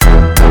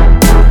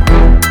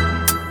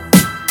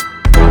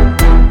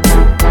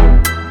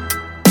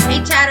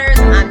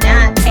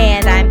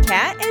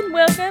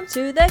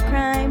to the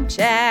crime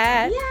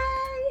chat.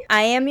 Yay!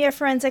 I am your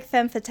forensic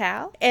femme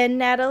fatale, and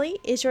Natalie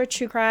is your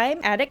true crime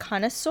addict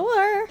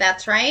connoisseur.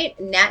 That's right.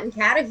 Nat and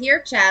Kat are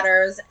here,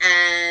 chatters,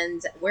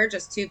 and we're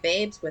just two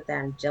babes with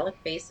angelic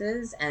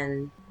faces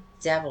and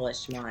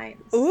devilish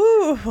minds.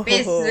 Ooh.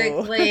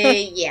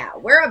 Basically, yeah,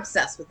 we're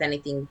obsessed with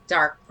anything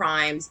dark,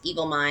 crimes,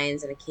 evil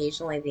minds, and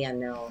occasionally the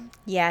unknown.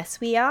 Yes,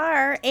 we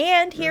are.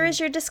 And here is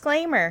your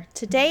disclaimer.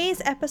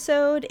 Today's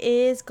episode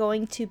is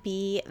going to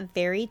be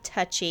very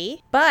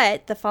touchy,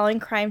 but the following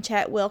crime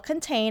chat will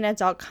contain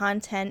adult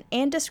content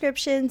and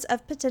descriptions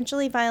of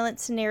potentially violent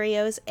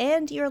scenarios,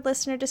 and your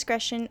listener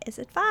discretion is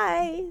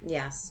advised.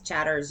 Yes,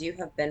 chatters, you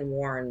have been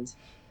warned.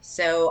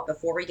 So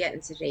before we get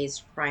into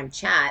today's crime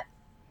chat,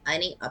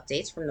 any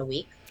updates from the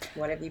week?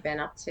 What have you been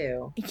up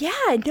to?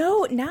 Yeah,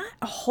 no, not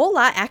a whole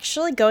lot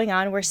actually going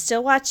on. We're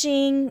still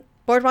watching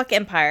Boardwalk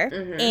Empire,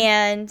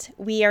 and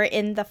we are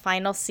in the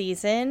final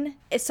season.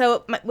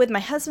 So with my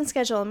husband's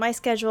schedule and my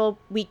schedule,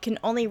 we can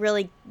only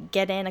really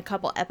get in a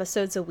couple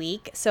episodes a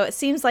week. So it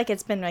seems like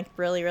it's been like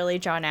really, really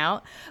drawn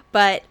out,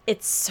 but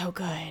it's so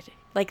good.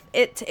 Like,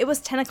 it was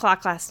 10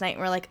 o'clock last night,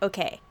 and we're like,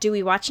 okay, do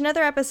we watch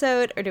another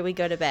episode, or do we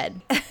go to bed?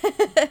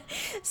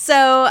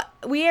 So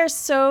we are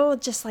so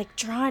just, like,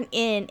 drawn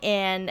in,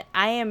 and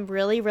I am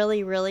really,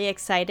 really, really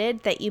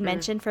excited that you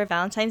mentioned for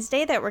Valentine's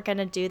Day that we're going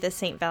to do the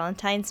St.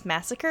 Valentine's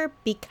Massacre,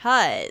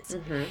 because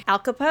Al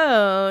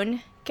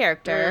Capone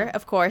character,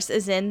 of course,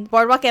 is in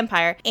Boardwalk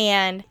Empire,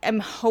 and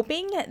I'm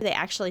hoping they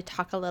actually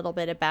talk a little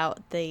bit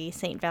about the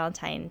St.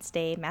 Valentine's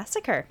Day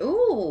Massacre.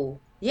 Ooh,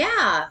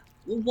 yeah.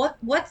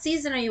 What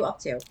season are you up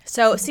to?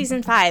 So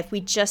season 5,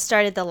 we just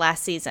started the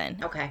last season.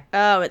 Okay.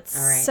 Oh, it's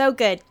All right. so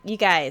good, you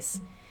guys.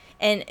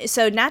 And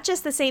so not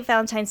just the St.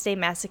 Valentine's Day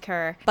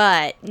Massacre,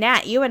 but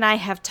Nat, you and I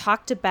have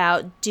talked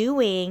about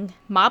doing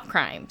mob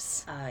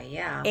crimes.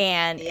 Yeah.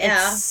 And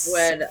Yeah, it's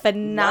would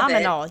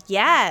phenomenal. love it.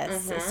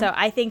 Yes. So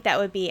I think that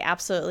would be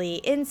absolutely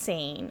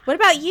insane. What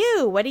about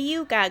you? What do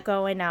you got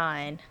going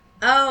on?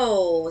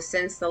 Oh,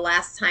 since the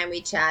last time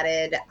we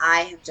chatted,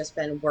 I have just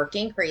been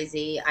working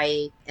crazy.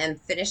 I am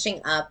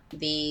finishing up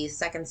the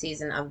second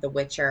season of The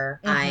Witcher.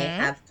 I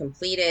have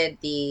completed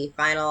the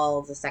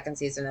second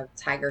season of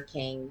Tiger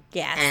King.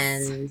 Yes.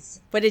 And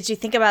what did you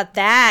think about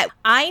that?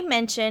 I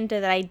mentioned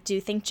that I do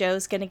think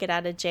Joe's going to get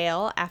out of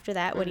jail after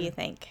that. What do you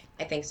think?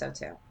 I think so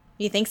too.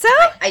 You think so?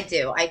 I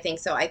do. I think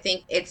so. I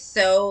think it's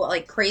so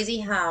like crazy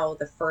how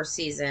the first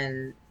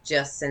season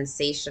just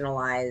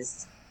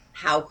sensationalized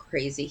how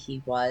crazy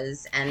he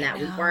was, and that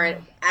we weren't,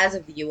 as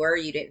a viewer,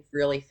 you didn't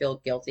really feel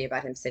guilty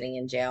about him sitting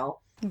in jail.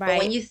 Right. But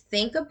when you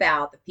think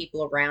about the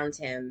people around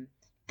him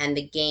and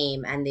the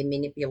game and the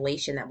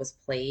manipulation that was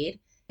played,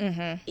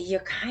 you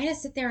kind of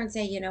sit there and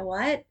say, you know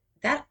what?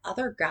 That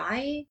other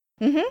guy,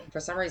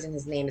 for some reason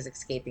his name is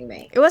escaping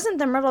me. It wasn't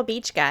the Myrtle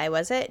Beach guy,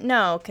 was it?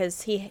 No,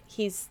 because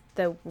he's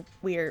the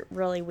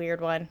really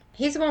weird one.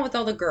 He's the one with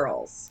all the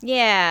girls.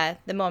 Yeah,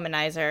 the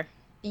womanizer.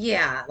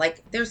 Yeah,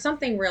 like there's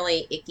something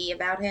really icky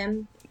about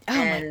him. Oh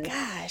and my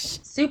gosh.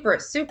 Super,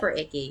 super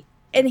icky.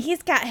 And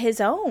he's got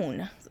his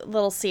own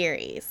little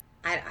series.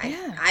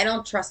 I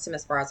don't trust him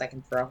as far as I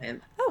can throw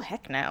him. Oh,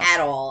 heck no.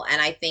 At all.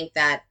 And I think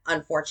that,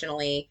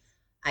 unfortunately,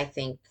 I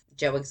think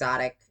Joe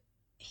Exotic,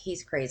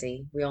 he's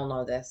crazy. We all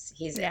know this.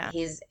 He's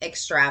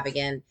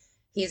extravagant.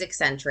 He's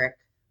eccentric.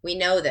 We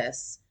know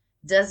this.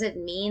 Does it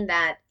mean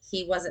that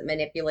he wasn't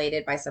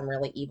manipulated by some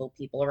really evil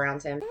people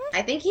around him?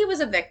 I think he was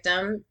a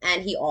victim,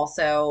 and he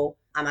also,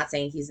 I'm not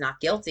saying he's not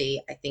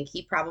guilty. I think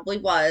he probably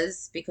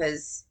was,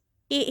 because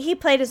he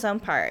played his own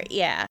part.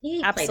 Yeah,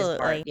 he absolutely. played his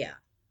part. Yeah.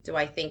 Do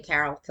I think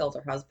Carol killed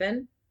her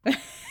husband?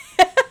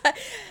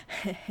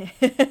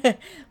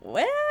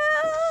 Well,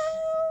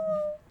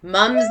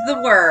 mum's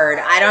the word.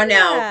 I don't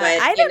know,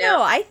 but I don't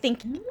know. I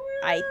think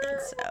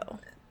so.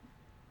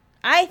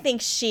 I think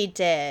she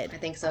did. I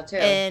think so too.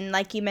 And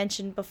like you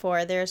mentioned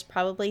before, there's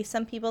probably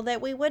some people that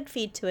we would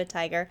feed to a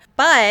tiger,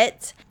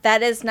 but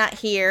that is not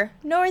here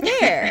nor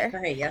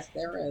there. Yes,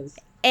 there is.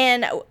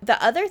 And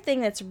the other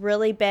thing that's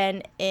really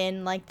been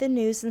in like the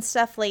news and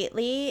stuff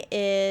lately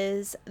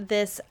is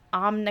this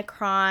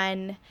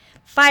Omicron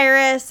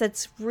virus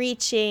that's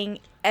reaching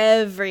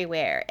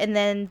everywhere. And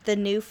then the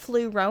new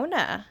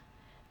flu-rona,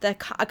 a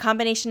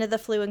combination of the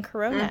flu and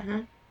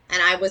corona.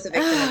 And I was a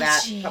victim of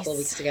that a couple of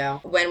weeks ago.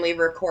 When we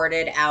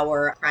recorded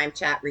our crime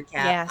chat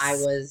recap, I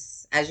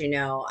was, as you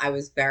know, I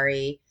was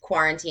very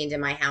quarantined in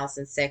my house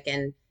and sick.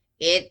 And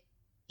it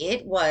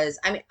was,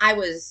 I mean,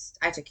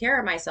 I took care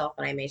of myself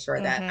and I made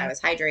sure that I was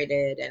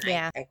hydrated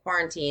and I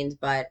quarantined.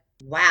 But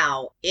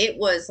wow, it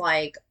was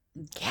like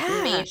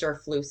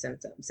major flu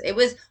symptoms. It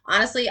was,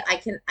 honestly, I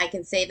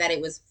can say that it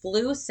was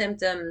flu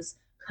symptoms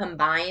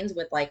combined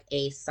with like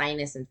a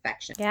sinus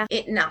infection. Yeah.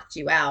 It knocked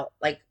you out.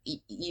 Like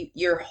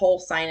your whole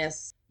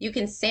sinus, you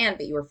can stand,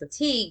 but you were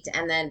fatigued.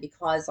 And then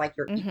because like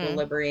your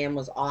equilibrium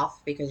was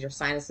off because your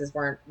sinuses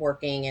weren't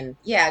working. And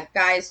yeah,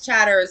 guys,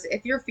 chatters,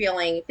 if you're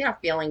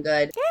not feeling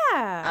good,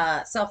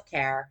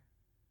 self-care,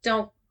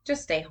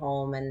 just stay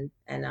home and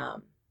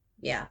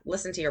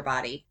listen to your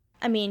body.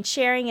 I mean,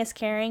 sharing is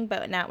caring,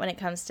 but not when it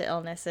comes to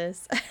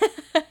illnesses.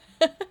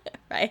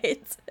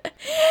 Right?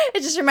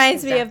 It just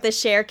reminds me of the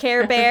Cher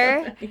Care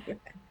Bear.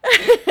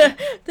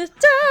 With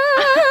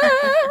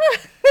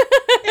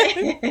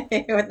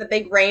the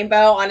big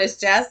rainbow on his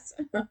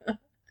chest.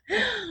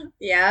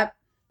 Yep.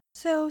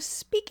 So,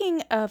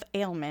 speaking of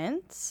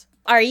ailments,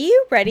 are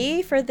you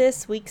ready for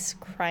this week's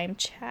crime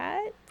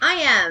chat? I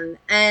am.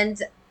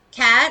 And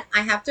Kat,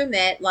 I have to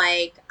admit,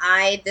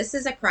 this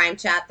is a crime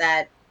chat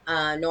that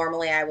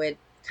normally I would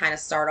kind of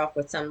start off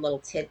with some little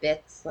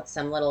tidbits,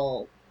 some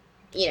little,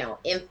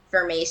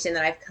 information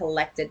that I've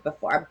collected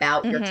before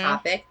about your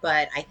topic.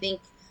 But I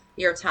think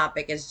your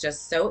topic is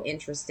just so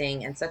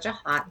interesting and such a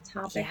hot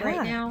topic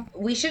right now.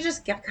 We should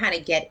just kind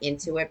of get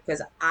into it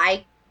because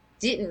I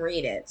didn't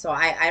read it. So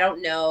I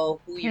don't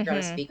know who you're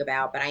going to speak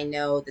about, but I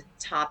know the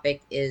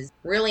topic is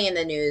really in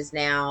the news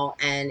now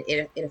and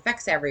it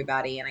affects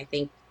everybody. And I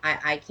think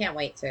I can't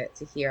wait to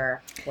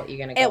hear what you're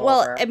going to go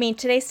over. I mean,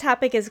 today's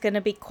topic is going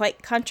to be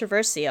quite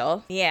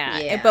controversial.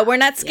 Yeah. But we're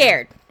not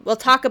scared. Yeah. We'll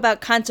talk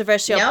about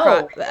controversial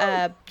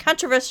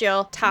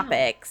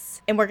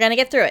topics, and we're going to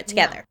get through it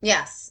together.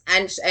 Yeah. Yes.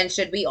 And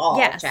should we all,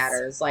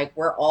 chatters?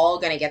 We're all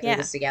going to get through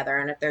this together.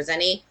 And if there's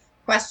any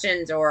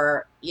questions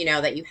or,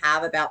 that you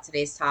have about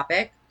today's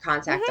topic,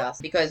 contact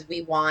us because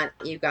we want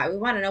to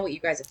know what you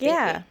guys are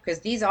thinking because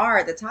these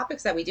are the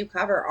topics that we do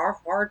cover are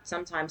hard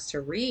sometimes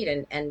to read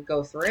and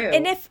go through.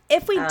 And if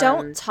we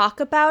don't talk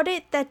about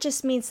it, that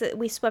just means that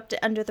we swept it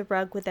under the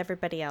rug with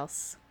everybody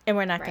else, and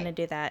we're not going to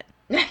do that.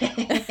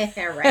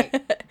 Right.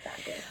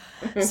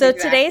 Exactly. So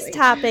today's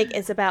topic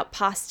is about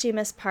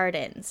posthumous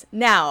pardons.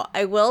 Now,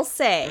 I will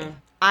say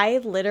I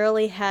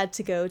literally had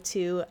to go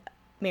to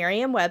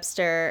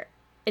Merriam-Webster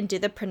and do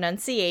the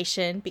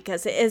pronunciation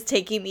because it is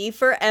taking me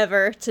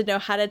forever to know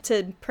how to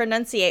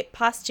pronunciate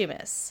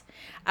posthumous.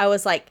 I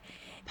was like,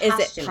 is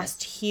it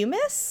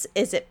posthumous?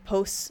 Is it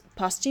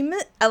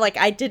posthumous?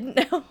 I didn't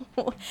know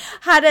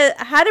how to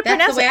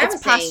pronounce it.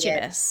 It's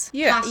posthumous.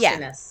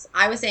 Posthumous.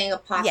 I was saying a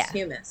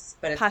posthumous,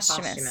 but it's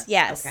posthumous.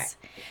 Yes. Okay.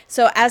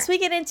 So as we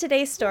get into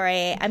today's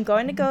story, I'm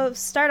going to go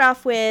start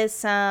off with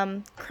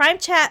some crime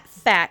chat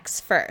facts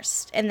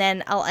first, and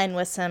then I'll end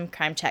with some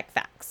crime chat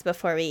facts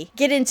before we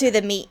get into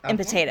the meat and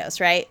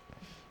potatoes, right?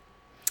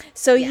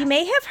 So you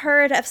may have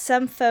heard of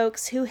some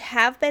folks who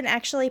have been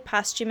actually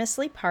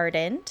posthumously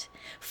pardoned.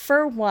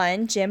 For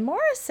one, Jim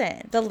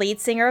Morrison, the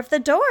lead singer of The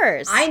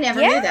Doors. I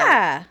never knew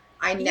that.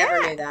 I never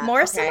knew that.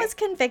 Morrison was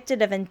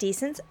convicted of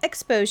indecent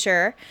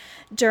exposure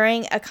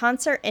during a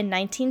concert in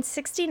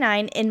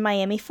 1969 in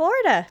Miami,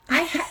 Florida.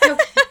 I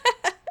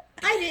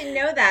didn't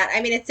know that.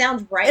 I mean, it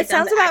sounds right. It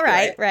sounds about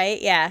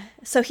right? Yeah.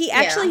 So he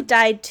actually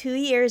died 2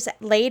 years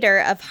later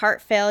of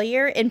heart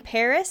failure in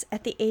Paris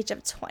at the age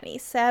of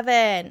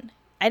 27.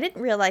 I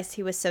didn't realize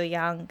he was so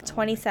young,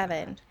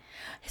 27.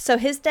 So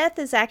his death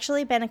has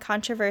actually been a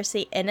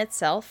controversy in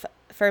itself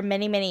for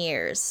many, many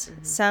years.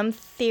 Some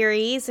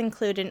theories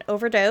include an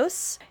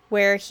overdose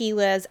where he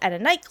was at a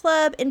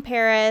nightclub in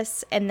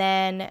Paris, and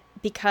then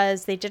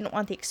because they didn't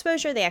want the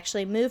exposure, they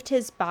actually moved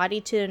his body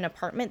to an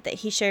apartment that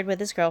he shared with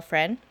his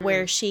girlfriend,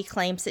 where she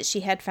claims that she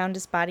had found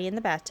his body in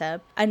the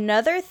bathtub.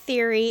 Another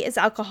theory is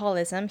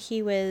alcoholism.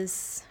 He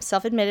was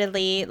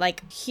self-admittedly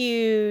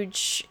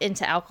huge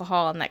into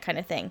alcohol and that kind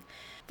of thing.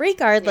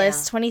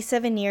 Regardless,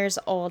 27 years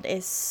old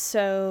is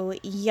so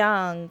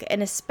young,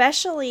 and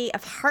especially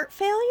of heart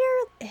failure.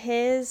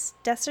 His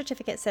death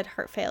certificate said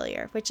heart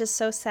failure, which is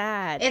so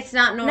sad. It's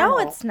not normal. No,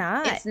 it's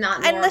not. It's not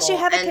normal. Unless you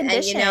have a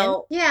condition.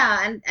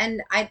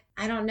 And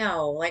I don't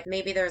know.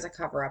 Maybe there's a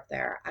cover up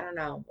there. I don't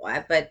know.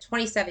 But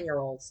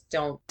 27-year-olds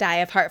don't die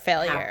of heart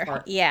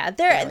failure.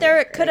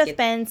 There could have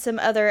been some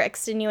other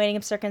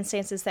extenuating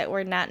circumstances that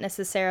were not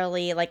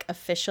necessarily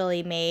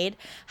officially made.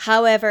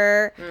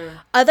 However,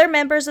 other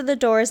members of the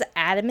Doors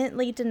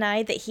adamantly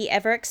denied that he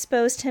ever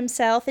exposed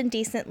himself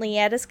indecently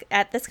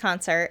at this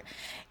concert.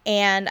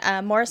 And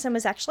Morrison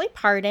was actually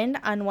pardoned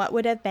on what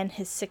would have been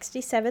his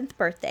 67th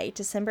birthday,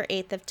 December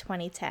 8th of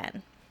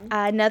 2010.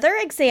 Another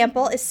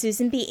example is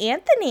Susan B.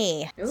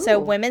 Anthony. So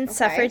women's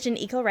suffrage and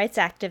equal rights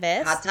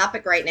activist. Hot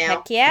topic right now.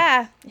 Heck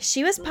yeah.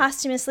 She was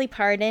posthumously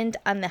pardoned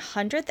on the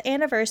 100th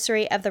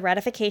anniversary of the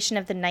ratification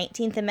of the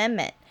 19th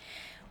Amendment.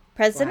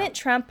 President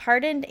Trump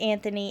pardoned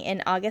Anthony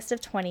in August of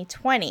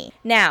 2020.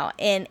 Now,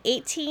 in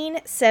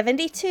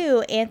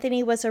 1872,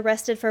 Anthony was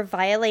arrested for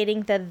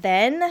violating the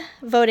then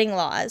voting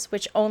laws,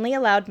 which only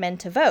allowed men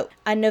to vote.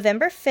 On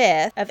November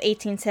 5th of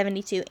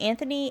 1872,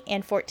 Anthony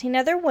and 14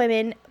 other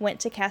women went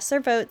to cast their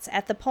votes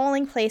at the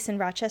polling place in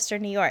Rochester,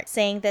 New York,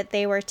 saying that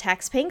they were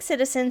tax-paying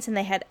citizens and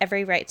they had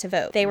every right to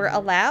vote. They were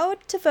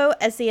allowed to vote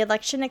as the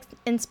election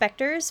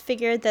inspectors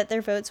figured that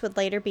their votes would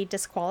later be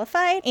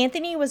disqualified.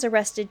 Anthony was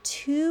arrested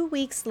 2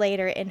 weeks later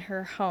in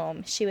her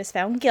home. She was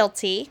found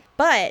guilty,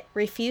 but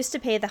refused to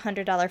pay the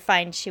 $100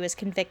 fine she was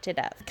convicted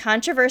of.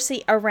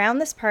 Controversy around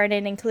this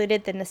pardon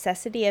included the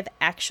necessity of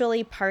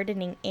actually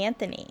pardoning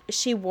Anthony.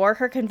 She wore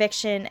her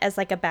conviction as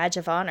a badge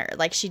of honor.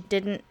 She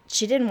didn't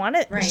want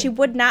it. Right. She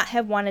would not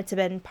have wanted to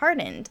been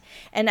pardoned.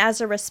 And as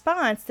a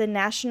response, the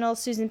National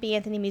Susan B.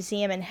 Anthony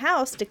Museum and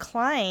House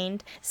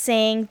declined,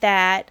 saying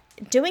that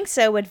doing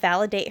so would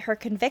validate her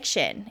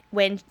conviction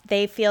when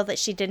they feel that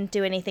she didn't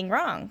do anything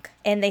wrong.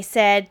 And they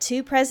said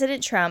to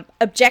President Trump,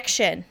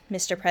 "Objection,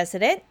 Mr.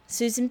 President.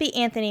 Susan B.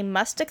 Anthony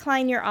must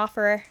decline your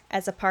offer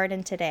as a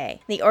pardon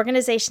today." The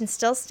organization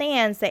still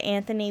stands that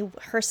Anthony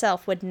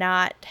herself would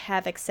not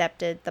have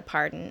accepted the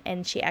pardon,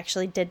 and she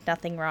actually did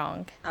nothing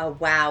wrong. Oh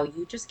wow,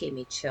 you just gave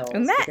me chills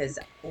because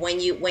when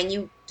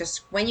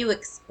you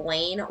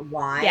explain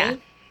why,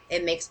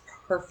 it makes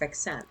perfect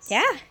sense.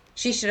 Yeah.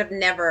 That should have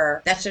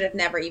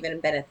never even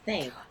been a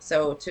thing.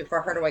 So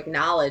for her to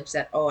acknowledge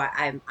that,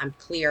 I'm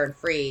clear and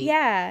free.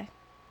 Yeah.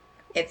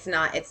 It's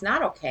not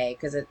okay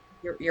because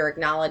you're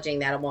acknowledging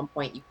that at one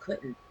point you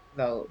couldn't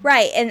vote.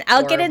 Right, and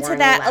I'll get into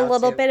that a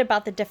little bit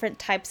about the different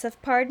types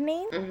of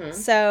pardoning. Mm-hmm.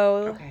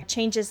 So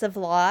changes of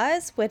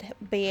laws would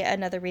be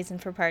another reason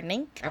for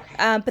pardoning. Okay.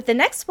 But the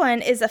next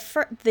one is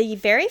the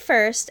very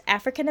first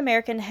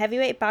African-American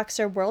heavyweight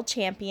boxer world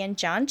champion,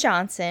 John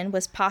Johnson,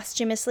 was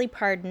posthumously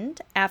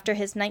pardoned after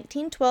his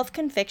 1912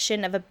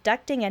 conviction of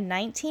abducting a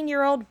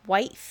 19-year-old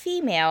white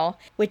female,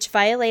 which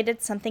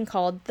violated something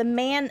called the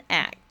Mann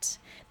Act.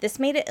 This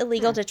made it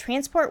illegal to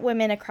transport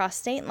women across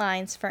state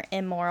lines for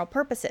immoral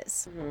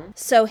purposes. Mm-hmm.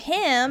 So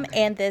him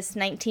and this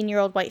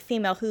 19-year-old white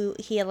female who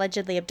he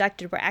allegedly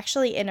abducted were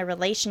actually in a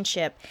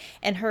relationship,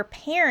 and her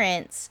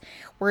parents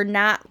were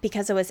not,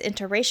 because it was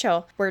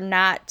interracial, were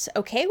not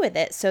okay with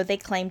it, so they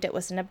claimed it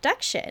was an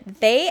abduction.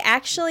 They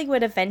actually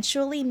would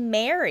eventually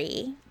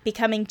marry,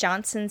 becoming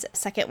Johnson's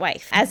second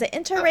wife. As an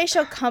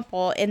interracial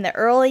couple in the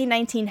early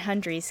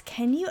 1900s,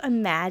 can you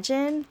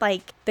imagine,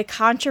 like, the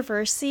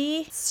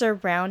controversy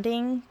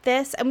surrounding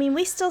this? I mean,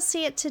 we still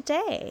see it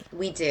today.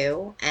 We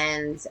do,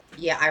 and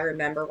yeah, I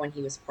remember when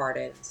he was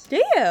pardoned. Do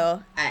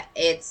you?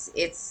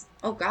 It's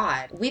oh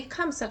God, we've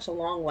come such a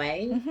long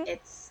way. Mm-hmm.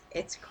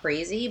 It's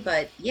crazy,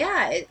 but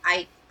yeah,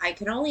 I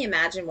can only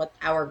imagine what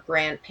our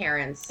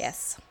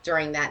grandparents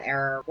during that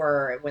era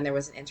were when there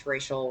was an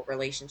interracial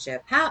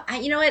relationship.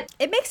 You know what?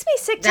 It makes me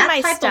sick to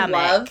my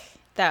stomach,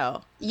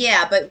 though.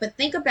 Yeah, but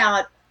think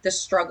about the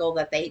struggle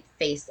that they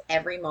faced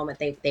every moment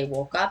they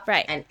woke up.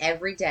 Right. And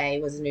every day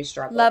was a new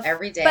struggle.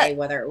 Every day,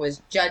 whether it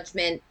was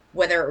judgment,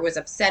 whether it was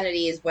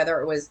obscenities, whether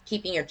it was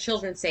keeping your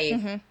children safe.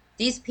 Mm-hmm.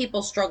 These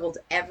people struggled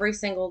every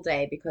single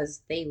day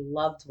because they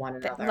loved one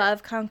another.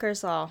 Love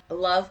conquers all.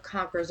 Love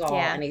conquers all.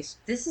 Yeah. And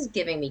this is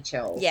giving me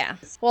chills. Yeah.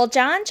 Well,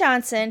 John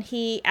Johnson,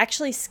 he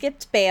actually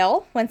skipped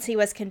bail once he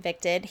was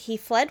convicted. He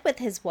fled with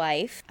his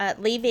wife,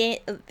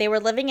 they were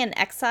living in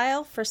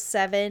exile for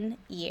 7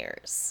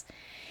 years.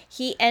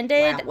 He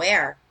ended... Wow,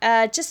 where?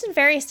 Just in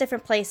various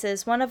different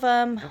places. One of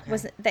them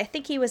was, I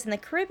think he was in the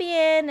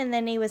Caribbean, and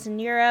then he was in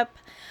Europe.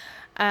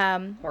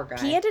 Poor guy.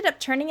 He ended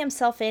up turning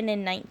himself in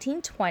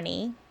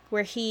 1920,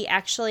 where he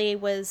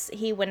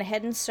went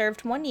ahead and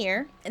served 1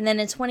 year. And then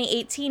in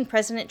 2018,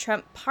 President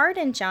Trump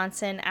pardoned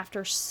Johnson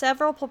after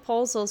several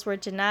proposals were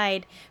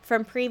denied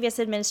from previous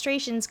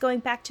administrations, going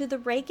back to the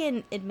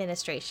Reagan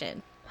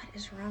administration. What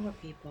is wrong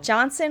with people?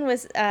 Johnson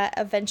was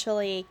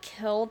eventually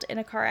killed in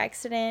a car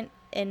accident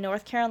in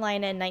North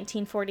Carolina in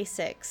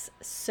 1946.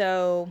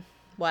 So,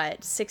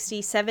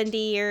 72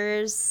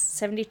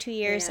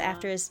 years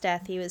after his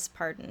death, he was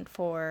pardoned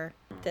for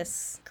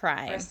this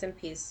crime. Rest in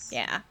peace.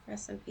 Yeah.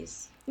 Rest in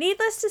peace.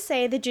 Needless to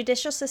say, the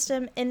judicial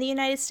system in the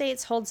United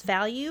States holds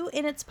value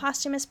in its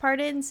posthumous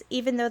pardons,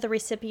 even though the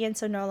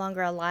recipients are no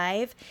longer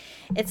alive.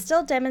 It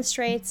still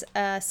demonstrates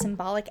a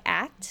symbolic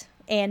act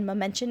and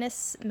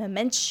momentiousness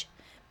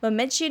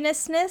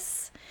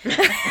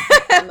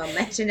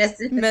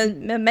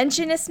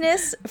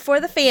for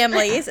the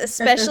families,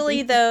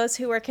 especially those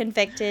who were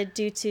convicted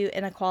due to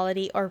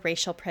inequality or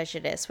racial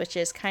prejudice, which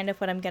is kind of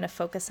what I'm going to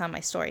focus on my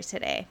story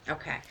today.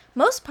 Okay.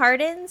 Most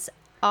pardons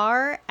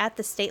are at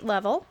the state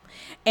level,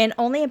 and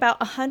only about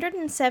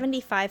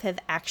 175 have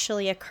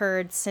actually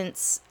occurred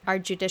since our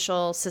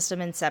judicial system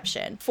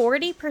inception.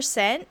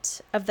 40%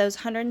 of those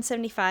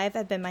 175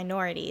 have been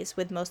minorities,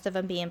 with most of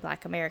them being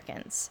Black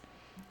Americans.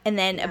 And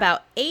then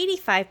about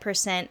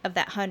 85% of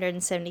that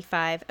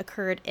 175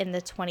 occurred in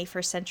the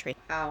 21st century.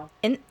 Wow.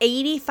 And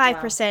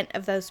 85%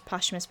 of those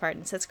posthumous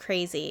pardons. That's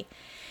crazy.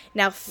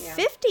 Now,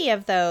 50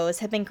 of those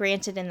have been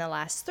granted in the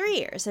last 3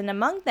 years. And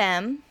among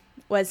them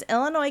was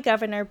Illinois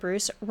Governor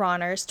Bruce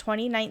Rauner's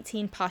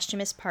 2019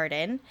 posthumous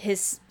pardon,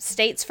 his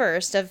state's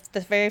first, the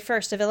very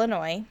first of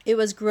Illinois. It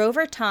was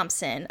Grover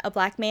Thompson, a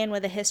Black man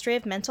with a history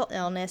of mental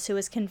illness who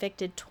was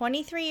convicted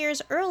 23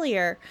 years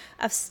earlier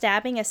of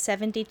stabbing a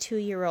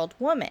 72-year-old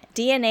woman.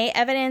 DNA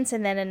evidence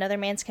and then another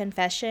man's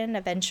confession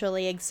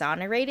eventually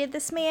exonerated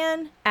this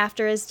man.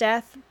 After his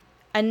death,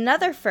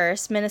 another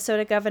first,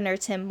 Minnesota Governor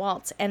Tim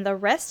Walz and the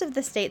rest of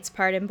the state's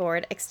pardon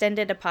board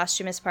extended a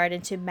posthumous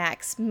pardon to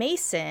Max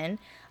Mason,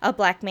 a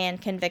Black man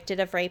convicted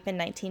of rape in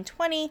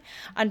 1920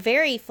 on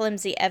very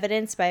flimsy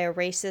evidence by a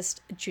racist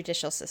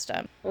judicial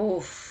system.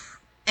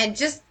 Oof. And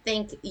just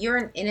think, you're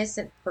an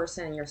innocent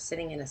person and you're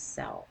sitting in a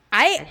cell.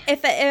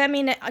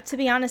 To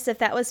be honest, if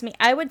that was me,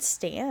 I would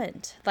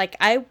stand.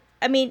 I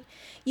mean,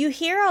 you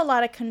hear a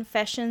lot of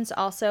confessions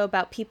also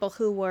about people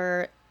who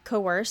were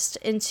coerced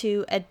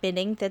into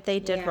admitting that they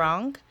did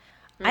wrong.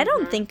 I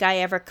don't think I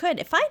ever could.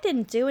 If I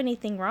didn't do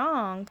anything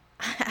wrong,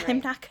 I'm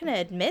not going to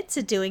admit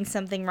to doing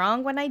something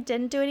wrong when I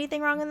didn't do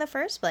anything wrong in the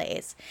first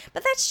place.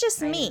 But that's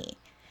just me.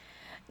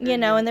 You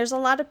know, and there's a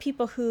lot of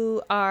people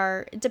who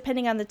are,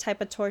 depending on the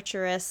type of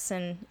torturous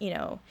and, you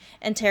know,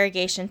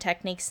 interrogation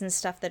techniques and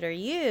stuff that are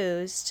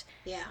used.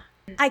 Yeah.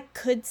 I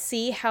could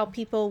see how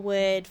people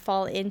would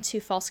fall into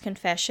false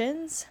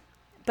confessions.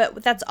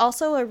 But that's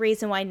also a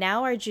reason why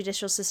now our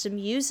judicial system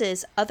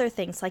uses other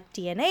things like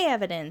DNA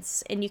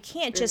evidence. And you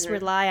can't just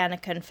rely on a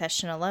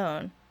confession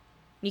alone.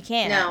 You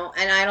can't. No,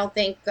 and I don't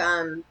think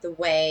the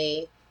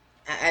way,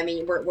 I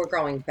mean, we're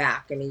going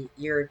back. I mean,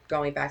 you're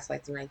going back to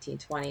like the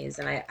 1920s,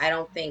 and I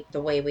don't think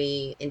the way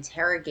we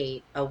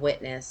interrogate a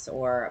witness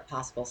or a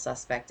possible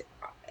suspect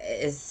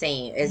is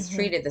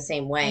treated the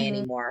same way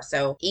anymore.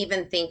 So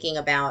even thinking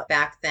about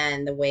back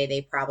then, the way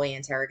they probably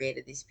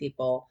interrogated these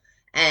people,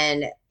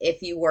 and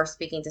if you were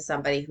speaking to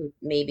somebody who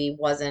maybe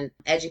wasn't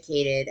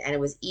educated and it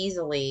was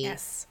easily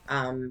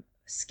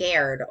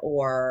scared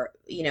or,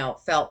 you know,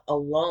 felt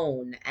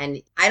alone.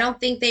 And I don't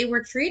think they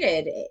were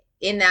treated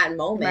in that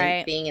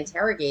moment being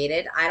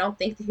interrogated. I don't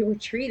think they were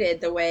treated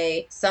the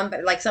way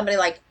somebody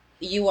like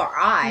you or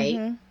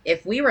I,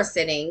 if we were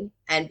sitting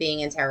and being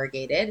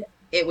interrogated,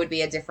 it would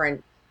be a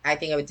different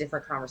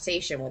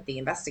conversation with the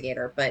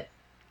investigator. But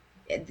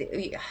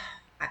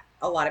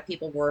a lot of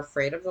people were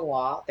afraid of the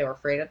law. They were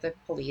afraid of the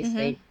police.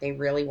 They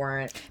really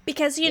weren't,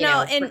 because you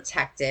know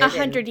protected.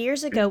 100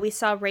 years ago, we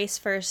saw race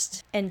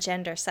first and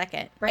gender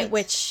second,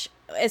 which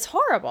is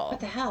horrible. What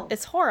the hell?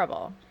 It's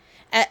horrible.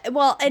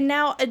 Well, and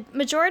now a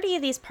majority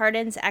of these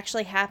pardons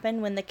actually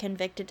happen when the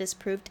convicted is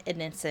proved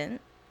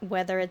innocent,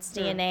 whether it's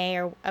DNA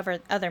or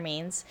other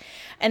means.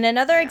 And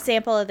another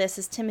example of this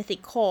is Timothy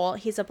Cole.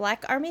 He's a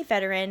Black Army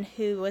veteran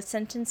who was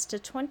sentenced to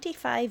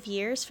 25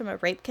 years from a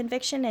rape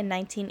conviction in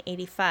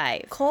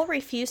 1985. Cole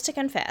refused to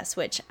confess,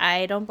 which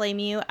I don't blame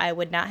you. I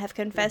would not have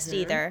confessed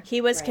either. He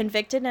was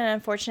convicted and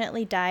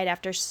unfortunately died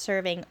after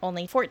serving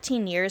only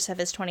 14 years of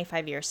his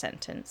 25-year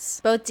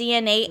sentence. Both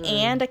DNA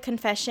and a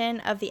confession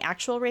of the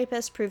actual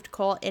rapist proved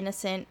Cole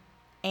innocent,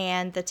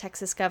 and the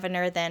Texas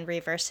governor then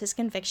reversed his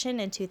conviction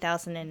in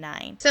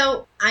 2009.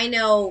 So I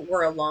know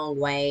we're a long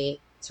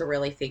way to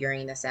really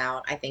figuring this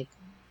out. I think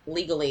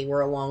legally we're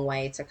a long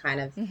way to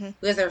kind of,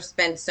 because there's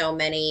been so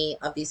many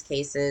of these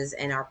cases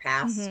in our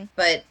past.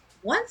 But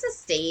once a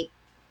state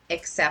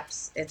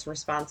accepts its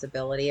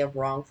responsibility of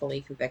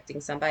wrongfully convicting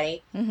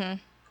somebody,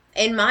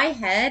 in my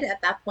head, at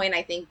that point,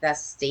 I think the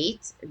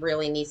state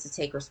really needs to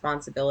take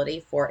responsibility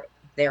for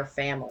their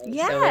family.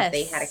 Yes. So if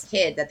they had a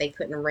kid that they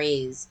couldn't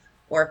raise,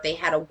 or if they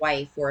had a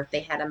wife, or if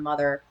they had a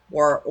mother,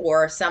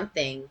 or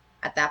something,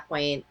 at that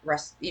point,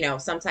 you know,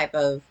 some type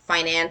of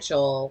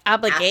financial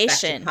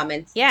obligation come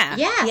in,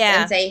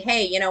 and say,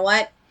 hey, you know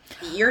what,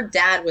 your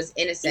dad was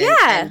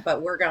innocent,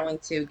 but we're going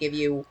to give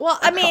you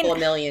couple of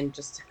million.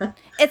 Just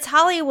it's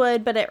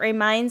Hollywood, but it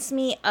reminds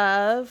me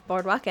of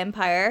Boardwalk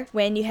Empire,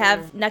 when you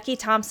have Nucky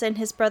Thompson,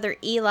 his brother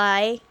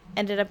Eli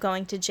ended up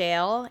going to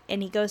jail,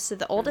 and he goes to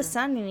the oldest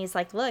son and he's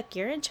like, look,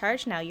 you're in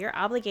charge now, you're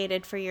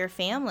obligated for your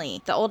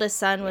family. The oldest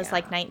son was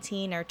like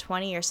 19 or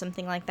 20 or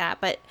something like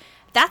that, but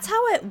that's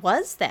how it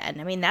was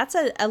then. I mean, that's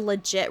a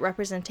legit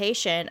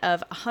representation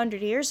of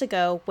 100 years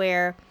ago,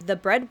 where the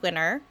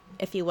breadwinner,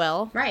 if you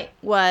will,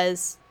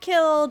 was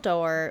killed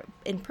or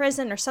in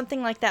prison or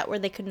something like that, where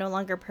they could no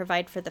longer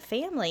provide for the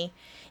family.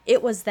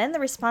 It was then the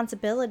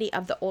responsibility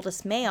of the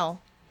oldest male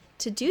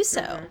to do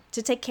so,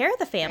 to take care of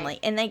the family.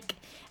 And like,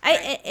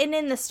 and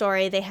in the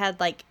story, they had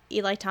like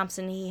Eli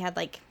Thompson, he had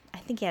like, I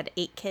think he had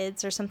 8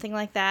 kids or something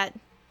like that.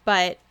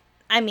 But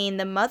I mean,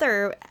 the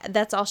mother,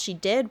 that's all she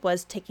did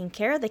was taking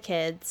care of the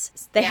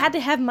kids. They had to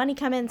have money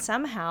come in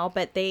somehow,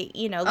 but they,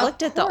 you know,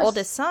 looked at the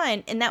oldest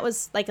son, and that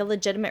was like a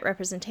legitimate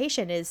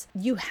representation, is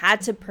you had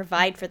to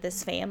provide for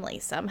this family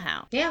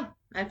somehow. Yeah.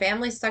 And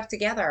families stuck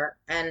together,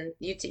 and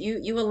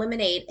you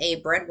eliminate a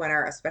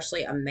breadwinner,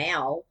 especially a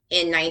male,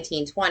 in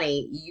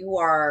 1920. You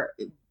are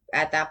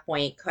at that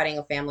point cutting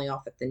a family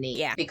off at the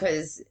knee,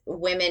 because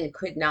women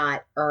could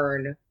not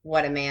earn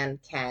what a man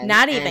can.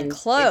 Not even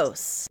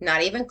close.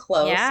 Not even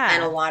close. Yeah.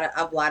 And a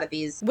lot of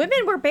these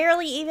women were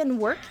barely even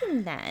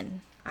working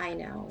then. I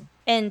know.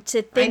 And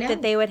to think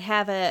that they would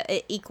have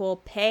a equal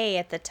pay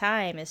at the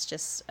time is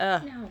just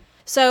no.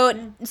 So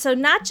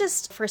not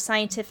just for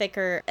scientific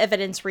or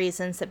evidence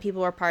reasons that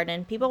people were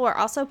pardoned. People were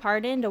also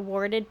pardoned,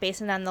 awarded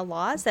based on the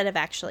laws that have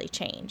actually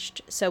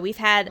changed. So we've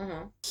had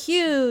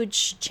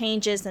huge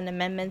changes and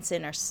amendments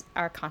in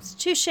our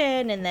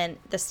Constitution, and then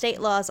the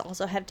state laws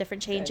also have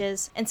different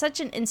changes. And such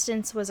an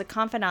instance was a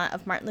confidant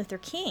of Martin Luther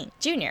King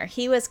Jr.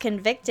 He was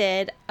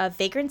convicted of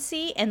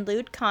vagrancy and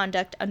lewd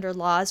conduct under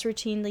laws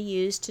routinely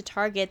used to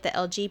target the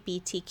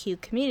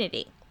LGBTQ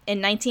community in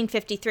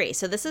 1953.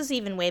 So this is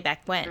even way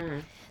back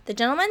when. The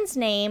gentleman's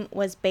name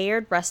was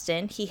Bayard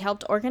Rustin. He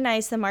helped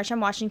organize the March on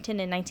Washington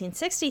in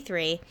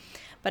 1963,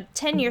 But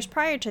 10 years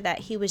prior to that,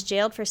 he was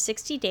jailed for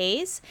 60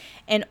 days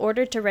and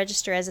ordered to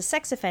register as a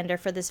sex offender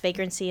for this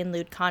vagrancy and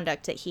lewd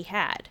conduct that he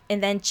had.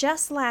 And then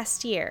just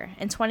last year,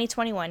 in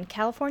 2021,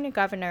 California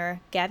Governor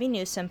Gavin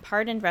Newsom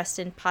pardoned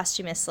Rustin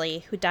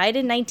posthumously, who died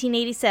in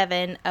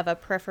 1987 of a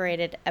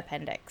perforated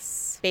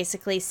appendix.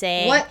 Basically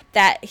saying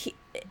that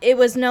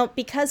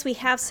because we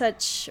have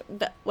such,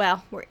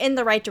 well, we're in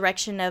the right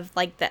direction of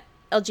like the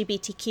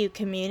LGBTQ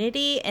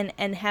community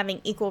and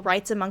having equal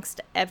rights amongst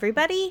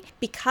everybody,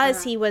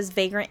 because he was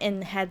vagrant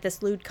and had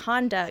this lewd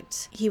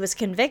conduct, he was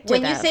convicted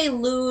when you say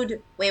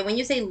lewd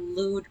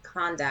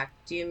conduct,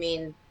 do you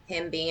mean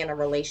him being in a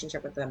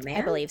relationship with a man?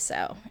 I believe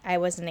so. I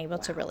wasn't able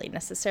to really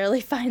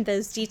necessarily find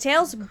those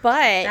details,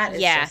 but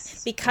yeah,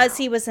 because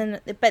he was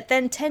in, but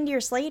then 10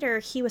 years later,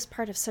 he was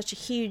part of such a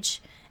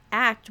huge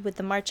act with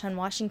the March on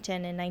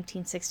Washington in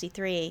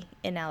 1963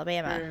 in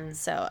Alabama.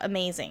 So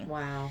amazing.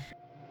 Wow.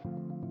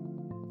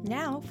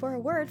 Now for a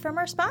word from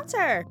our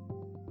sponsor.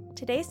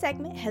 Today's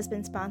segment has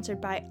been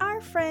sponsored by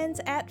our friends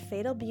at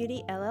Fatal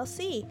Beauty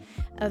LLC,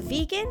 a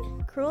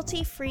vegan,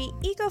 cruelty-free,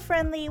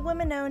 eco-friendly,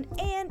 women-owned,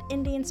 and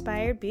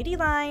indie-inspired beauty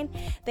line.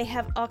 They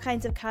have all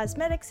kinds of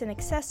cosmetics and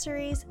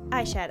accessories,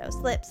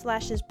 eyeshadows, lips,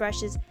 lashes,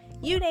 brushes,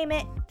 you name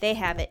it, they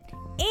have it.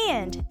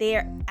 And they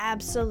are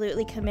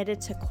absolutely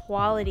committed to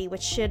quality,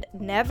 which should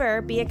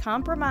never be a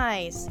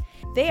compromise.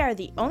 They are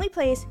the only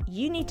place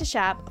you need to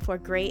shop for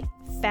great,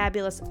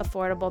 fabulous,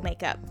 affordable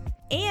makeup.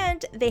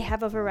 And they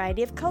have a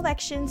variety of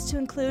collections to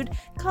include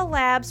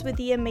collabs with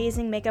the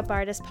amazing makeup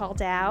artist Paul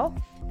Dow.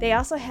 They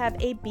also have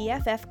a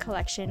BFF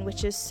collection,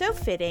 which is so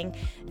fitting,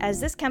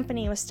 as this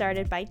company was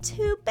started by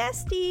two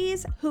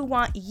besties who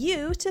want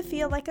you to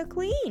feel like a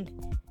queen.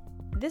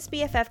 This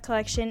BFF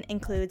collection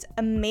includes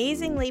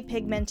amazingly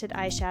pigmented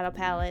eyeshadow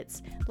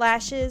palettes,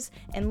 lashes,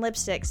 and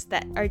lipsticks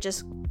that are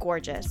just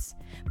gorgeous.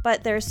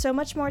 But there's so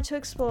much more to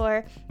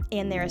explore,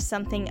 and there is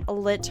something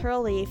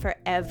literally for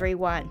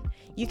everyone.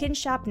 You can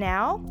shop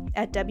now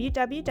at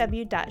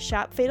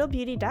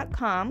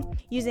www.shopfatalbeauty.com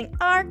using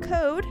our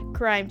code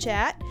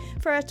CRIMECHAT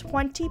for a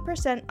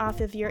 20%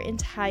 off of your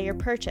entire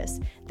purchase.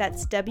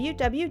 That's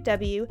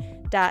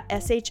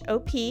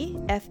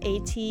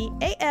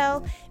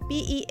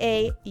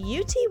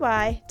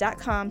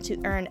www.shopfatalbeauty.com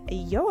to earn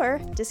your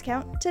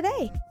discount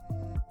today.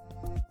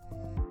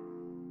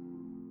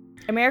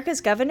 America's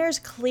governors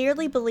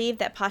clearly believe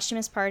that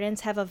posthumous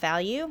pardons have a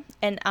value,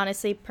 and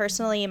honestly,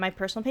 personally, in my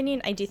personal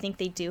opinion, I do think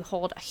they do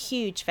hold a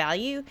huge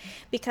value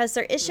because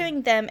they're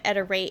issuing them at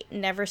a rate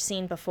never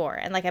seen before.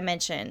 And like I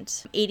mentioned,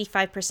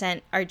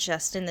 85% are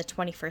just in the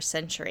 21st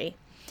century.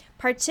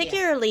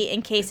 Particularly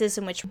in cases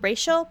in which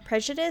racial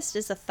prejudice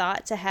is a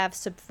thought to have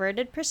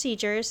subverted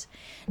procedures,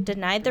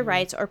 denied the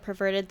rights, or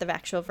perverted the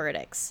actual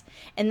verdicts.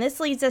 And this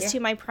leads us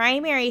to my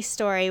primary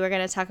story we're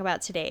going to talk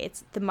about today.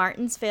 It's the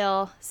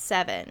Martinsville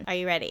 7. Are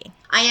you ready?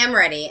 I am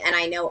ready, and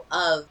I know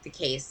of the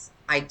case.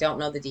 I don't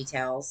know the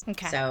details.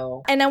 Okay.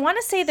 So, and I want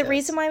to say the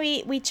reason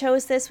why we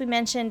chose this, we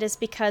mentioned, is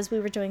because we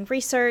were doing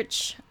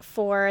research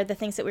for the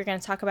things that we were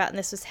going to talk about, and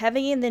this was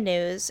heavy in the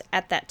news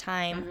at that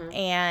time.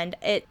 And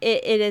it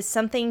is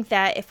something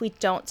that if we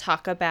don't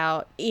talk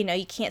about,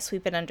 you can't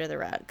sweep it under the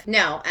rug.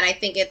 No, and I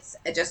think it's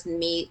just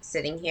me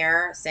sitting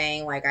here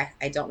saying, like,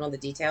 I don't know the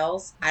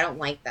details. I don't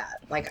like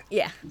that. Like,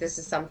 this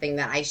is something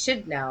that I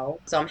should know.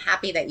 So I'm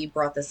happy that you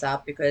brought this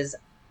up because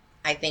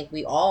I think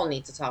we all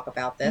need to talk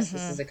about this.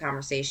 This is a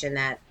conversation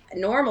that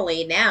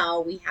normally now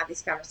we have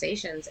these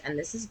conversations, and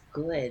this is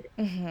good.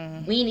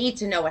 We need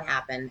to know what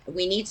happened.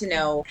 We need to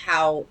know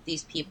how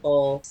these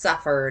people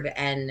suffered,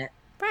 and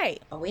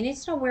we need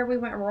to know where we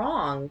went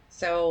wrong.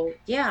 So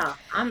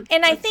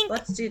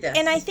let's do this.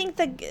 And I think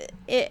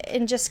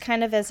and just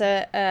kind of as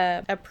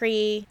a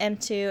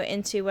preempt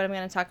into what I'm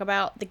going to talk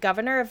about, the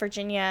governor of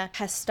Virginia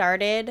has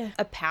started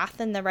a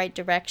path in the right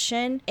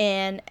direction,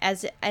 and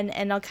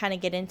I'll kind of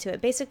get into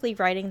it, basically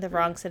righting the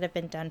wrongs that have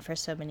been done for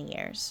so many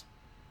years.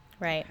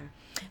 Right. Okay.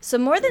 So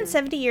more than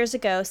 70 years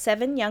ago,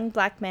 7 young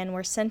black men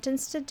were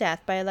sentenced to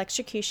death by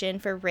electrocution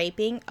for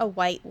raping a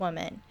white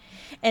woman.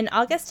 In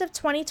August of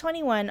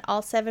 2021,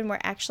 all 7 were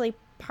actually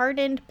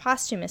pardoned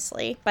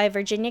posthumously by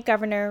Virginia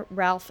Governor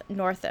Ralph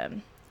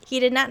Northam. He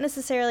did not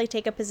necessarily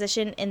take a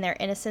position in their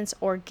innocence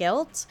or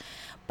guilt,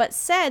 but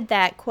said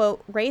that,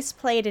 quote, race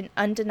played an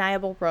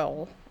undeniable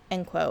role,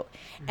 end quote,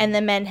 and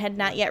the men had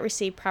not yet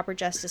received proper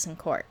justice in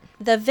court.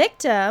 The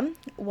victim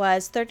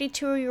was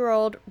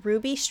 32-year-old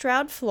Ruby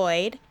Stroud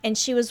Floyd, and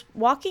she was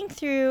walking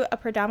through a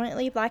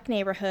predominantly black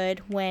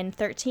neighborhood when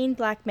 13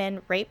 black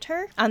men raped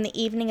her on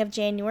the evening of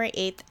January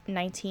 8th,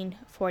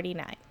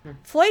 1949.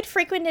 Floyd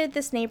frequented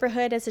this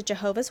neighborhood as a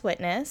Jehovah's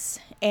Witness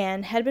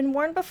and had been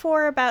warned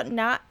before about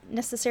not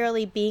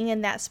necessarily being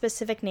in that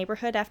specific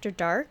neighborhood after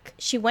dark.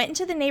 She went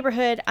into the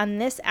neighborhood on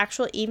this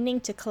actual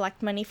evening to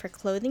collect money for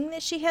clothing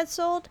that she had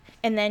sold,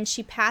 and then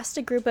she passed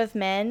a group of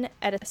men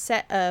at a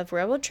set of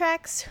railroad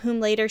tracks, whom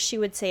later she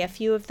would say a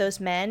few of those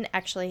men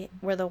actually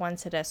were the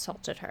ones that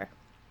assaulted her.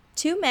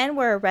 2 men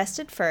were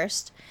arrested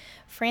first,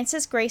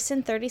 Francis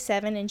Grayson,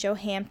 37, and Joe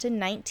Hampton,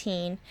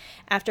 19,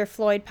 after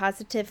Floyd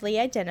positively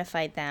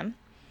identified them.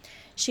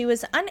 She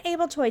was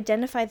unable to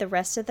identify the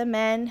rest of the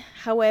men.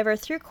 However,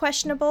 through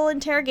questionable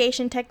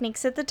interrogation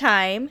techniques at the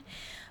time,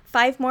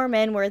 5 more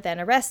men were then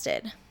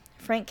arrested.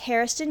 Frank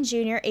Harrison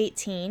Jr.,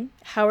 18,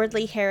 Howard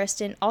Lee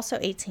Harrison, also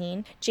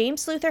 18,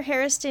 James Luther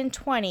Harrison,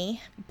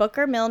 20,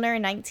 Booker Milner,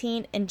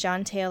 19, and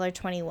John Taylor,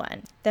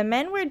 21. The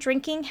men were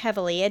drinking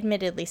heavily,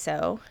 admittedly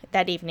so,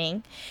 that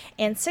evening,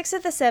 and 6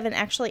 of the 7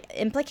 actually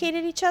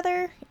implicated each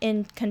other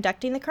in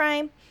conducting the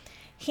crime.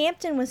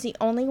 Hampton was the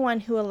only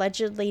one who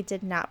allegedly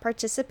did not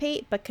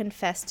participate but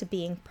confessed to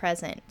being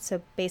present.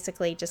 So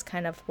basically just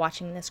kind of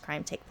watching this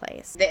crime take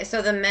place.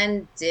 So the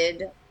men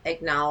did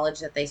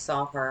acknowledge that they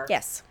saw her.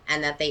 Yes.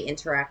 And that they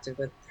interacted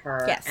with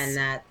her. Yes. And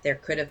that there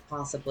could have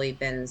possibly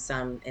been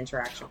some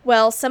interaction.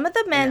 Well, some of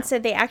the men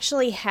said they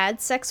actually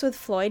had sex with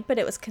Floyd, but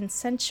it was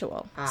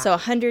consensual. So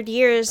 100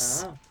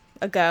 years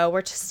ago,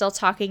 we're still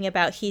talking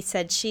about he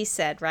said, she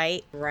said,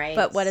 right? Right.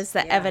 But what does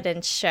the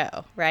evidence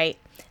show, right?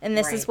 And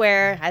this is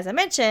where, as I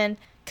mentioned,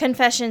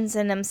 confessions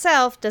in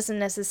themselves doesn't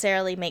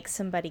necessarily make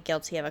somebody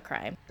guilty of a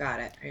crime.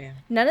 Got it, yeah.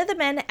 None of the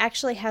men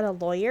actually had a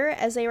lawyer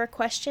as they were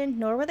questioned,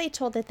 nor were they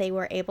told that they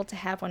were able to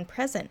have one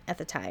present at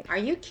the time. Are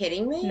you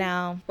kidding me?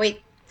 No.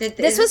 Wait,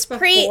 this was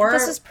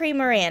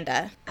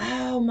pre-Miranda.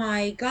 Oh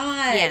my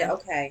God. Yeah.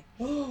 Okay.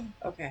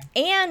 Okay.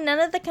 And none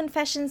of the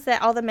confessions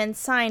that all the men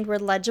signed were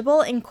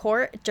legible in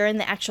court during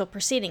the actual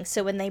proceedings.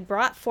 So when they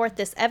brought forth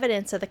this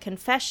evidence of the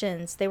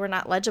confessions, they were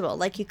not legible.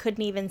 Like you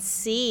couldn't even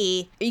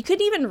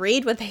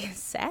read what they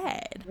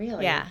said.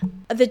 Really? Yeah.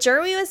 The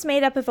jury was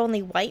made up of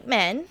only white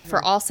men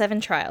for all 7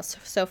 trials.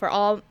 So for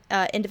all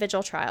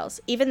individual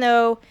trials. Even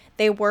though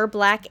they were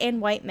black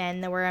and white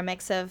men, there were a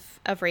mix of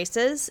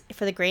races.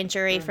 For the grand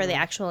jury, for the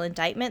actual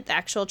indictment, the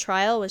actual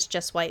trial was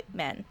just white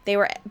men. They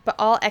were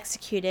all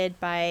executed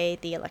by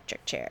the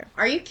electric chair.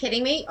 Are you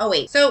kidding me? Oh,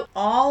 wait. So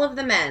all of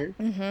the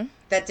men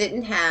that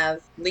didn't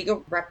have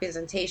legal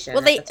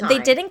representation they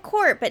did in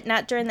court, but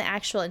not during the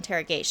actual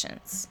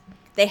interrogations.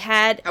 They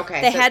had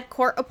had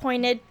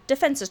court-appointed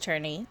defense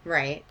attorney.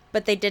 Right.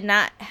 But they did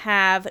not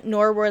have,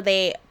 nor were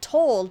they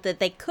told that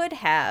they could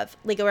have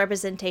legal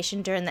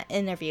representation during the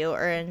interview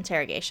or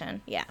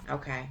interrogation. Yeah.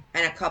 Okay.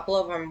 And a couple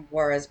of them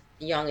were as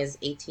young as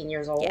 18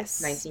 years old?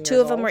 Yes. 19 years old?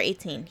 2 of them were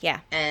 18,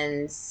 yeah.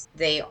 And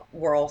they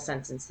were all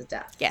sentenced to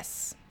death?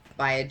 Yes.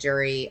 By a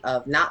jury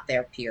of not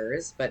their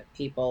peers, but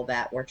people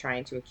that were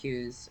trying to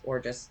accuse or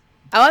just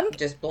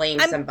blame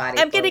somebody.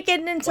 I'm going to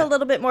get into a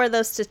little bit more of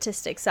those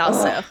statistics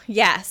also.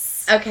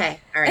 Yes. Okay.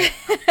 All right.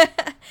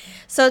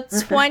 So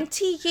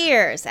 20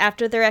 years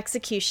after their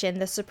execution,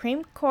 the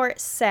Supreme Court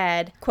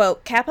said,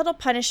 quote, capital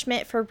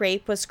punishment for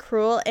rape was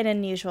cruel and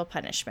unusual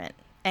punishment.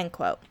 End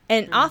quote.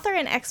 An author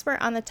and expert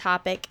on the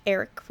topic,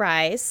 Eric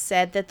Ries,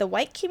 said that the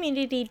white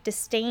community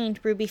disdained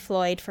Ruby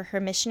Floyd for her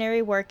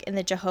missionary work in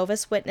the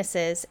Jehovah's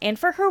Witnesses and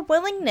for her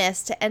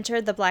willingness to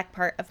enter the black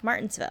part of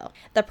Martinsville.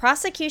 The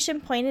prosecution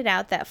pointed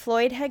out that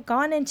Floyd had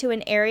gone into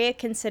an area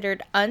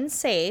considered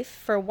unsafe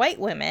for white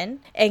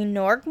women,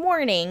 ignored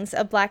warnings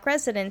of black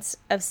residents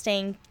of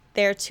staying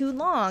there too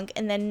long,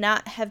 and then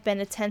not have been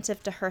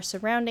attentive to her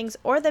surroundings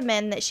or the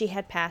men that she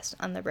had passed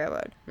on the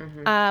railroad.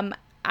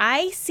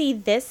 I see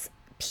this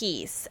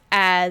piece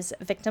as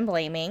victim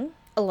blaming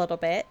a little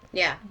bit.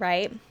 Yeah.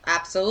 Right?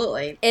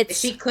 Absolutely.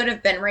 She could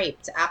have been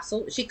raped.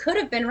 Absolutely. She could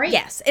have been raped.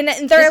 Yes. And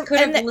this could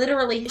have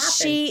literally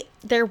happened.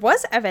 There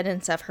was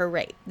evidence of her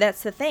rape.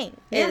 That's the thing.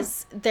 Yeah.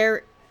 Is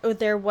there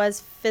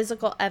was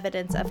physical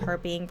evidence of her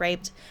being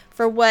raped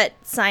for what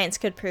science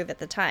could prove at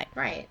the time.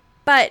 Right.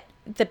 But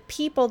the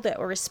people that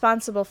were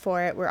responsible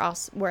for it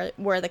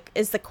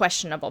is the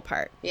questionable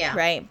part. Yeah.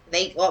 Right.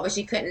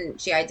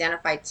 She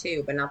identified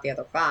 2, but not the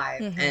other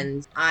 5.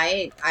 And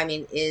I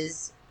mean,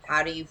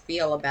 how do you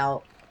feel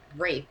about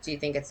rape? Do you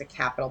think it's a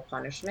capital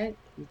punishment?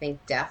 Do you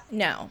think death?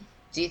 No.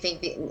 Do you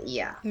think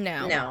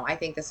No, I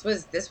think this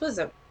was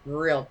a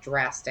real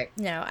drastic.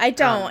 No, I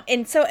don't.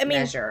 And so, I mean,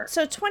 measure.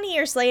 So 20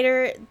 years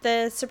later,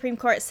 the Supreme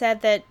Court said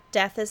that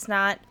death is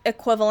not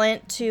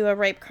equivalent to a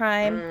rape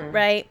crime,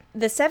 right?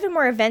 The 7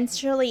 were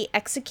eventually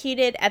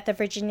executed at the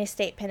Virginia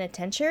State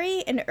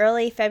Penitentiary in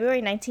early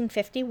February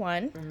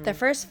 1951. The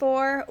first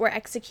 4 were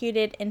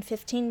executed in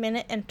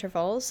 15-minute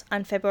intervals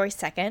on February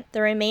 2nd.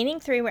 The remaining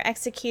 3 were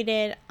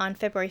executed on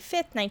February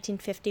 5th,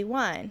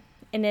 1951.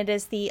 And it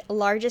is the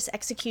largest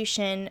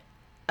execution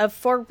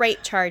for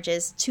rape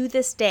charges to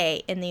this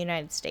day in the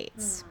United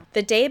States.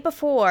 The day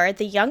before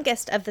the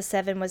youngest of the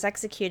 7 was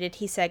executed,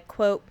 he said,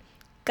 quote,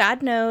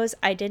 God knows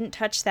I didn't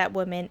touch that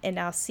woman, and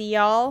I'll see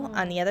y'all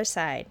on the other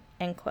side,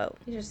 end quote.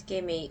 You just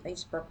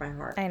broke my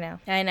heart. I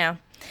know.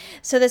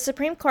 So the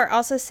Supreme Court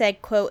also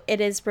said, quote, it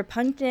is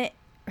repugnant,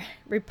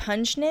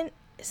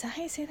 is that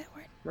how you say that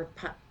word?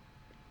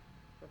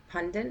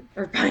 Repugnant?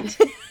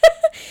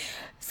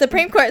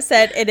 Supreme Court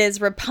said it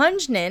is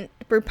repugnant?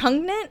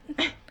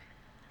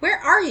 Where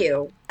are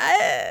you?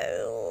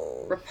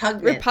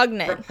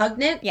 Repugnant.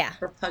 Repugnant? Yeah.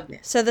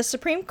 Repugnant. So the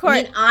Supreme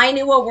Court... I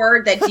knew a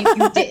word that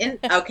you didn't?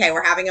 Okay,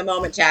 we're having a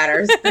moment,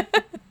 chatters.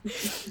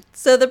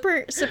 So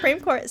the Supreme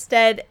Court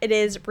said it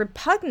is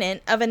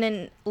repugnant of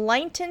an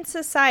enlightened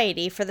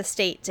society for the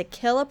state to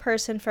kill a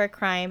person for a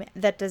crime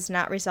that does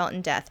not result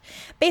in death.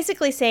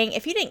 Basically saying,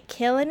 if you didn't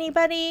kill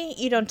anybody,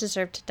 you don't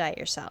deserve to die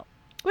yourself.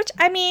 Which,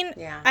 I mean,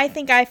 I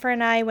think eye for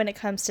an eye when it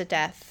comes to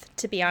death,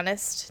 to be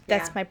honest.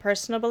 That's my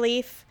personal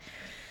belief.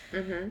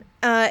 In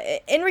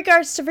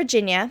regards to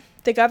Virginia,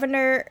 the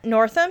Governor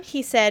Northam,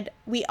 he said,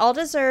 "We all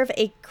deserve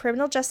a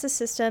criminal justice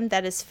system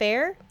that is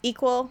fair,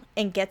 equal,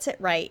 and gets it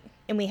right.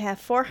 And we have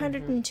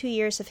 402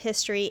 years of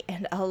history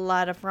and a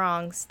lot of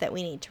wrongs that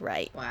we need to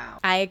right." Wow.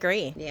 I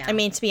agree. Yeah. I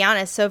mean, to be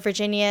honest, so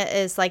Virginia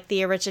is like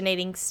the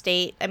originating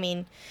state. I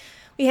mean,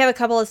 we have a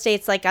couple of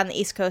states like on the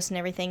East Coast and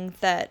everything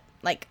that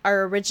like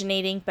are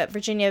originating, but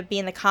Virginia,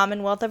 being the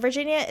Commonwealth of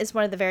Virginia, is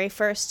one of the very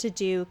first to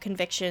do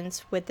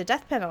convictions with the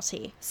death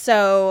penalty.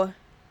 So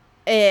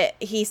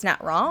he's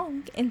not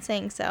wrong in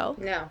saying so.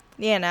 No.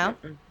 You know?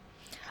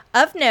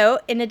 Of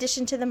note, in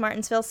addition to the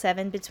Martinsville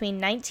 7, between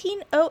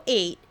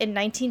 1908 and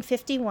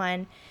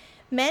 1951,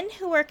 men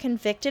who were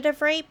convicted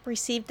of rape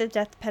received the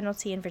death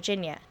penalty in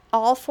Virginia.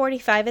 All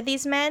 45 of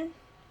these men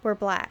were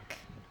black.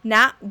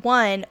 Not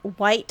one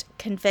white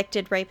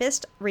convicted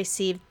rapist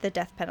received the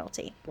death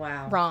penalty.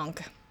 Wow. Wrong.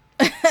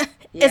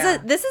 Yeah.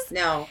 This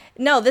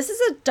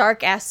is a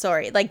dark ass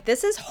story. Like,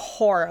 this is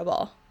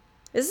horrible.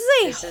 This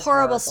is a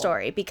horrible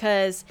story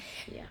because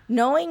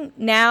knowing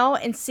now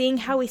and seeing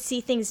how we see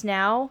things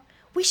now,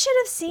 we should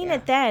have seen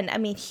it then. I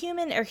mean,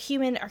 human are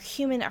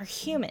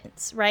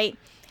humans, right?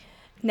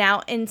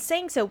 Now, in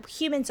saying so,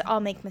 humans all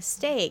make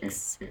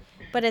mistakes,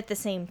 but at the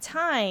same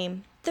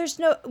time,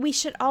 we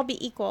should all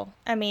be equal.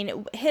 I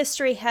mean,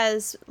 history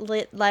has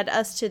led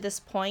us to this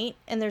point,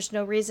 and there's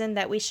no reason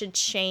that we should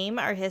shame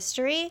our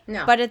history.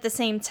 No. But at the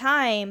same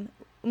time,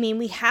 I mean,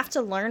 we have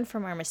to learn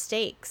from our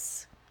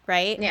mistakes,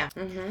 right? Yeah.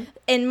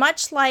 And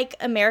much like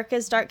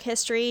America's dark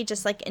history,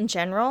 just like in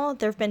general,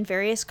 there have been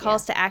various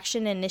calls to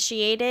action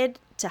initiated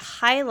to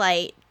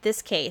highlight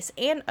this case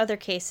and other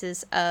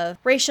cases of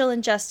racial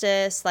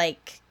injustice,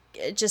 like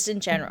just in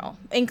general,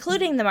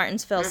 including the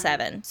Martinsville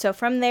 7. So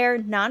from their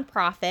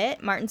nonprofit,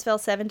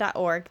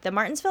 martinsville7.org, the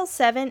Martinsville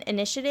 7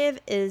 Initiative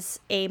is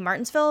a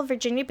Martinsville,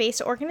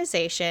 Virginia-based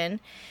organization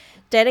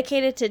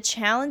dedicated to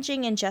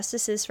challenging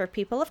injustices for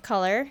people of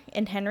color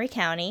in Henry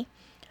County,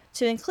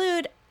 to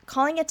include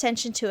calling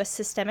attention to a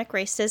systemic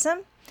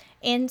racism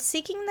and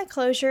seeking the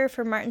closure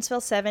for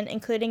Martinsville 7,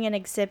 including an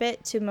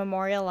exhibit to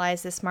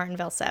memorialize this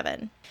Martinsville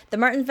 7.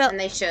 And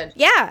they should.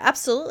 Yeah,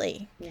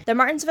 absolutely. Yeah. The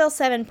Martinsville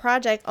 7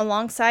 project,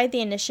 alongside the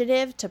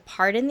initiative to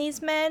pardon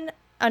these men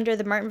under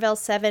the Martinsville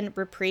 7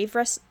 Reprieve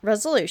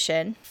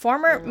Resolution,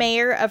 former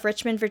mayor of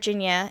Richmond,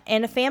 Virginia,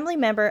 and a family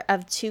member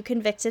of 2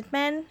 convicted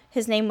men,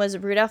 his name was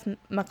Rudolph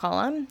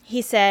McCollum,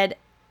 he said,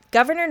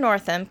 Governor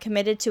Northam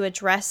committed to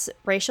address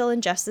racial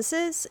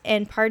injustices,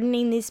 and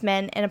pardoning these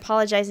men and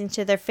apologizing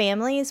to their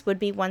families would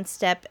be one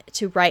step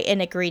to right an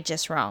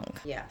egregious wrong.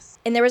 Yes.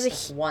 And there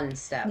was one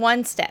step.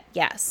 One step,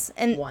 yes.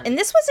 And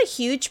this was a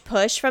huge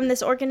push from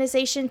this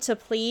organization to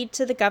plead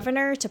to the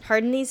governor to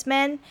pardon these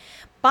men.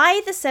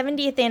 By the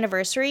 70th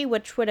anniversary,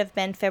 which would have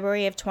been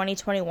February of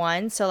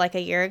 2021, so like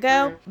a year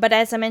ago. But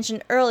as I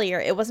mentioned earlier,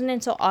 it wasn't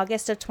until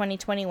August of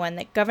 2021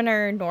 that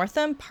Governor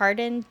Northam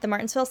pardoned the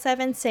Martinsville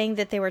 7, saying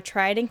that they were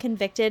tried and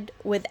convicted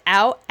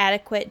without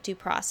adequate due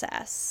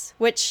process.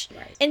 Which,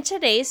 in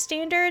today's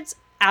standards,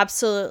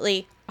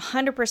 absolutely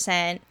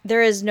 100%,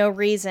 there is no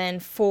reason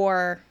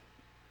for...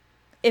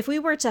 If we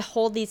were to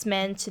hold these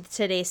men to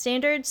today's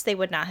standards, they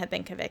would not have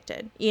been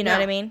convicted. You know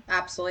what I mean?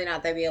 Absolutely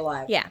not. They'd be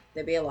alive. Yeah.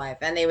 They'd be alive.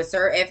 And they would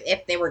serve,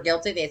 if they were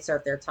guilty, they'd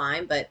serve their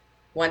time. But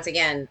once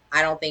again,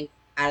 I don't think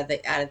out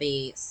of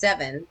the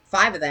 7,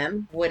 5 of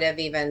them would have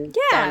even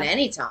done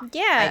any time.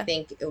 Yeah. I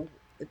think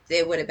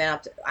they would have been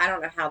up to, I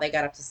don't know how they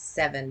got up to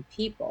 7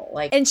 people.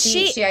 Like, and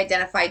she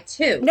identified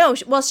 2. No,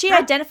 well, she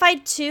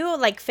identified 2,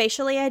 like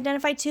facially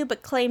identified 2,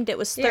 but claimed it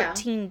was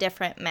 13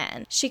 different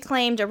men. She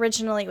claimed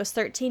originally it was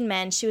 13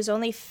 men. She was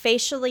only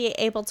facially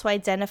able to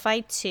identify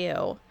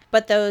 2,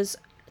 but those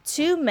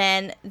 2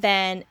 men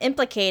then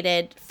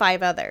implicated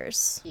 5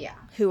 others. Yeah.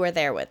 Who were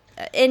there with,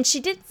 and she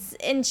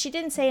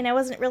didn't say, and I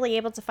wasn't really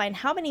able to find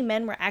how many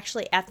men were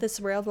actually at this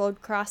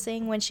railroad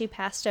crossing when she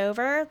passed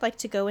over, like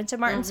to go into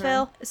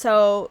Martinsville.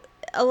 So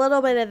a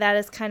little bit of that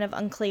is kind of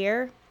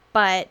unclear.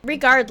 But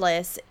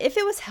regardless, if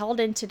it was held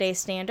in today's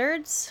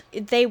standards,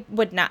 they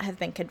would not have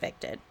been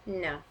convicted.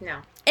 No.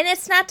 And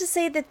it's not to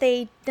say that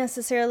they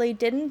necessarily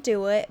didn't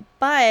do it,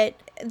 but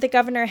the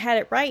governor had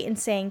it right in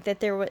saying that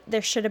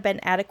there should have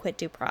been adequate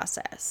due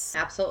process.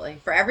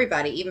 Absolutely. For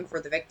everybody, even for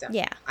the victim.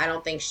 Yeah. I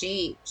don't think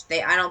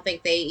I don't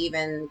think they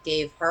even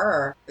gave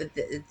her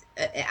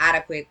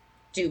adequate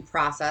due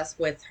process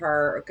with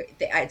her.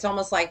 It's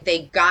almost like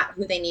they got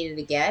who they needed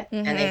to get,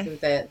 and they threw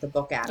the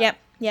book at her.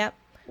 Yep.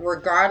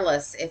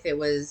 Regardless if it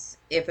was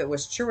if it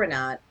was true or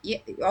not. Yeah,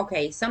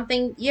 okay,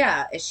 something,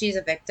 yeah, she's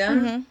a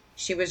victim. Mm-hmm.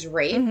 She was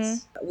raped.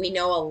 Mm-hmm. We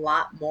know a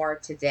lot more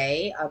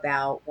today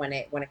about when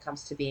it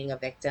comes to being a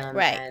victim,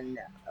 right, and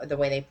the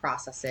way they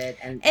process it,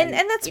 and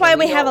that's why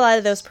we have a lot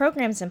of those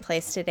programs in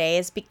place today,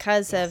 is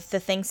because of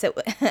the things that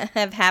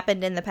have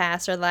happened in the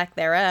past or lack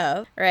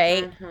thereof,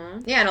 right? Mm-hmm.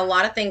 Yeah, and a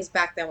lot of things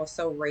back then was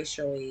so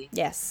racially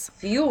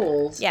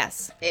fueled.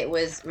 Yes, it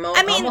was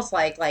almost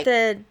like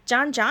the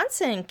John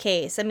Johnson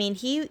case. I mean,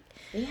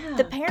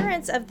 the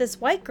parents of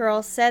this white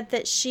girl said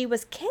that she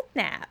was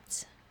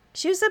kidnapped.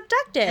 She was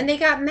abducted. And they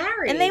got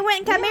married. And they went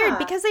and got married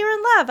because they were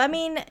in love. I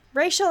mean,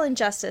 racial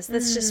injustice.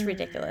 That's just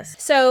ridiculous.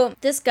 So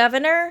this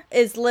governor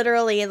is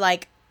literally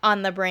like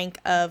on the brink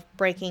of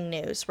breaking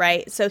news,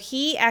 right? So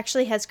he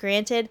actually has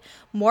granted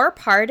more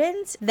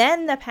pardons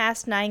than the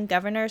past 9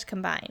 governors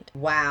combined.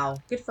 Wow.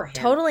 Good for him.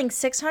 Totaling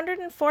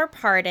 604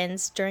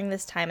 pardons during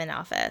this time in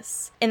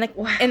office. In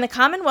the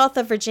Commonwealth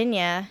of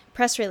Virginia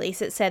press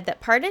release, it said that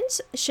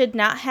pardons should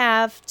not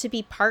have to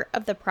be part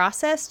of the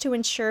process to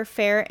ensure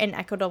fair and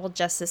equitable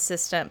justice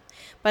system.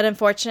 But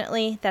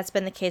unfortunately, that's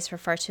been the case for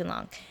far too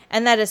long.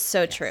 And that is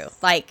so true.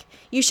 Like,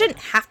 you shouldn't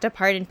have to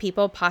pardon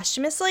people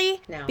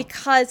posthumously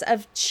because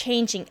of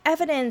changing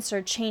evidence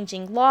or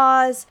changing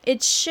laws.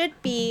 It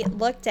should be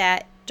looked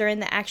at during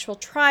the actual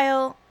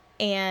trial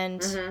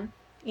and,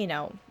 you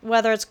know,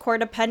 whether it's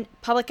court of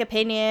public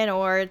opinion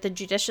or the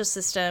judicial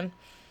system.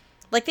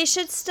 Like, they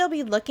should still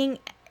be looking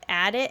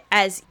at it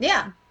as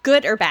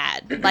good or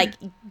bad. Like,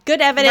 good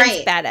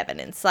evidence, bad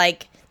evidence.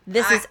 Like,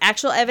 this is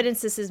actual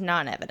evidence, this is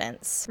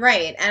non-evidence.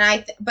 Right.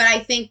 And but I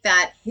think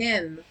that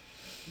him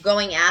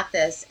going at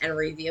this and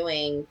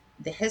reviewing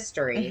the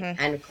history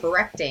and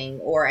correcting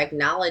or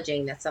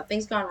acknowledging that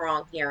something's gone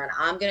wrong here, and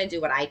I'm going to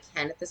do what I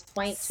can at this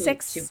point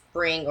to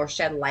bring or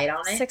shed light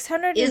on it,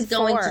 604 is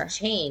going to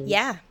change.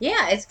 Yeah,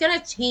 it's going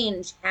to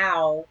change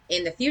how,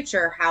 in the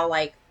future, how,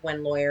 like,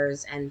 when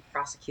lawyers and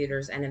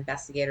prosecutors and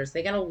investigators,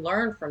 they're going to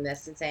learn from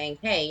this and saying,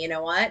 hey, you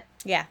know what?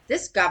 Yeah.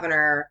 This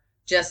governor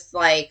just,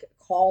 like,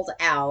 called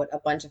out a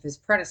bunch of his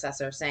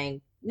predecessors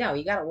saying, no,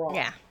 you got it wrong.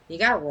 Yeah. You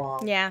got it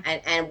wrong. Yeah.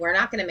 And we're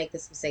not going to make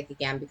this mistake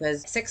again,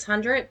 because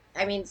 600,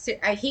 I mean,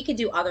 he could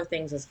do other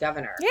things as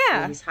governor.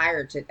 Yeah. He's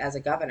hired as a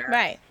governor.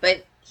 Right.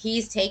 But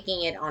he's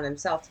taking it on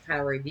himself to kind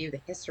of review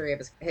the history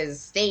of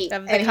his state.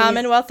 Of the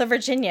Commonwealth of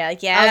Virginia.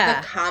 Yeah.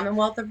 Of the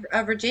Commonwealth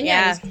of Virginia.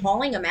 Yeah. He's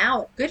calling him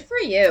out. Good for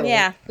you.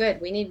 Yeah. Good.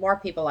 We need more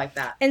people like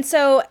that. And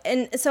so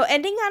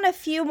ending on a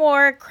few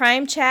more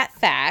crime chat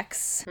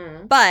facts,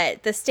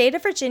 but the state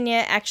of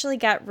Virginia actually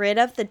got rid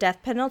of the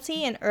death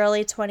penalty in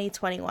early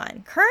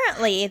 2021.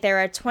 Currently, there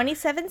are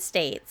 27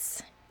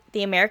 states,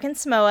 the American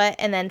Samoa,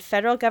 and then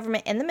federal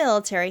government and the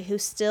military who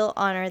still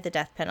honor the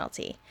death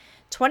penalty.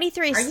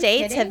 23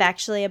 states have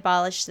actually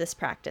abolished this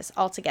practice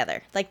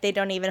altogether. Like, they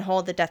don't even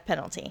hold the death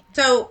penalty.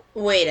 So,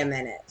 wait a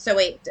minute. So,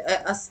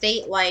 a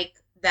state like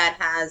that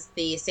has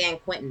the San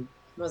Quentin,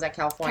 was that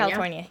California?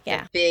 California,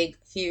 yeah. The big,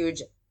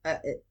 huge,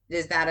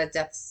 is that a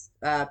death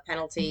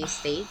penalty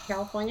state,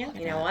 California?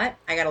 You know what?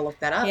 I got to look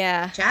that up.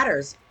 Yeah.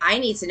 Chatters. I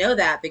need to know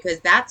that, because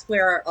that's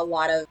where a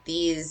lot of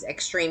these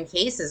extreme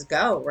cases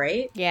go,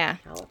 right? Yeah.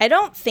 I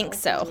don't think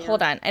so.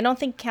 Hold on. I don't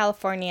think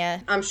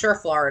California. I'm sure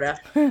Florida.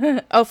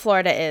 Oh,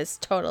 Florida is.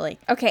 Totally.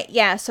 Okay.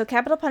 Yeah. So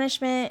capital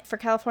punishment for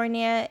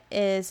California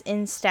is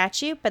in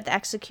statute, but the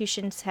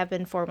executions have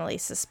been formally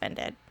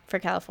suspended for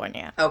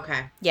California.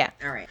 Okay. Yeah.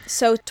 All right.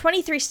 So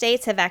 23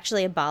 states have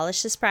actually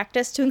abolished this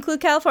practice, to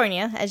include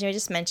California, as you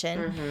just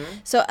mentioned.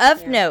 So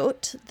of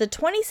note, the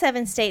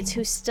 27 states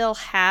who still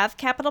have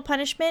capital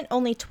punishment,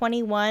 only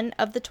 21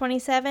 of the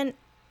 27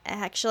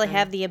 actually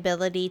have the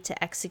ability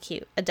to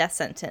execute a death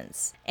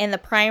sentence. And the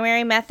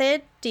primary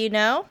method, do you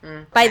know?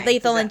 By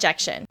lethal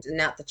injection.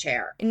 Not the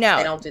chair. No.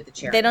 They don't do the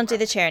chair They don't do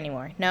the chair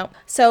anymore. No.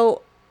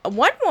 So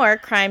one more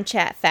crime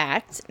chat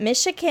fact.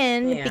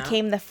 Michigan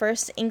became the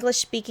first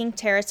English-speaking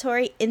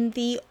territory in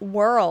the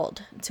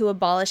world to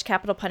abolish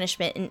capital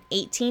punishment in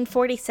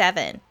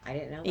 1847. I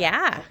didn't know that.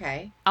 Yeah.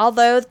 Okay.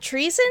 Although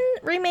treason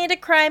remained a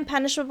crime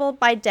punishable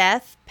by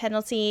death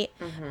penalty,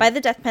 by the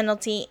death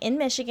penalty in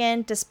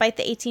Michigan, despite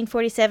the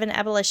 1847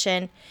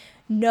 abolition,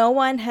 no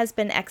one has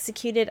been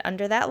executed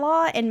under that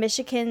law, and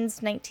Michigan's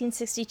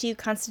 1962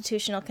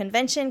 Constitutional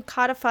Convention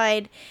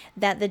codified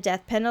that the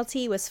death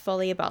penalty was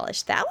fully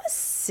abolished. That was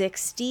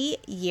 60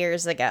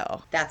 years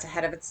ago. That's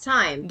ahead of its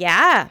time.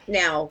 Yeah.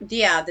 Now,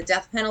 the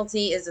death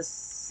penalty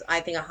is,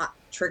 I think, a hot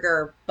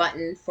trigger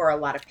button for a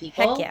lot of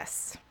people. Heck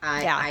yes.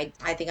 I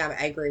think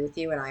I agree with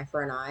you, an eye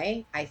for an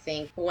eye. I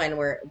think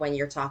when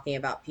you're talking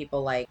about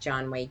people like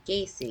John Wayne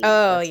Gacy,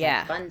 or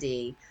Ted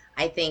Bundy,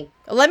 I think.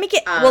 Let me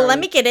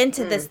get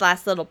into this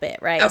last little bit,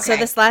 right? Okay. So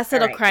this last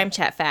little crime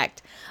chat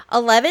fact.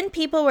 11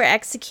 people were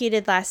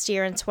executed last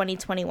year in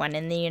 2021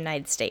 in the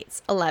United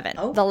States. 11.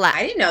 Oh,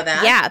 I didn't know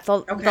that. Yeah,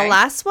 the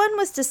last one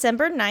was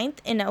December 9th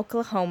in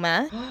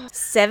Oklahoma.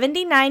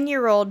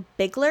 79-year-old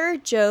Bigler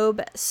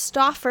Job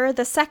Stauffer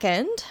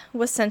II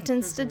was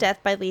sentenced to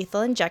death by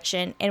lethal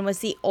injection and was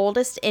the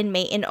oldest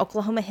inmate in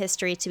Oklahoma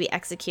history to be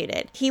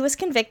executed. He was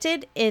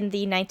convicted in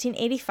the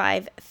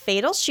 1985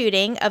 fatal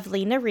shooting of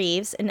Lena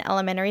Reeves, an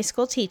elementary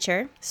school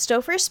teacher.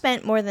 Stauffer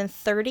spent more than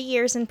 30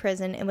 years in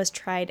prison and was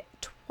tried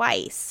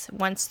twice,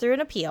 once through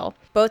an appeal.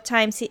 Both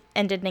times he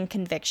ended in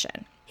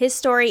conviction. His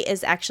story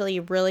is actually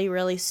really,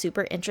 really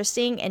super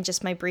interesting, and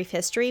just my brief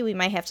history, we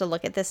might have to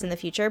look at this in the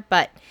future,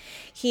 but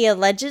he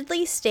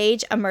allegedly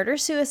staged a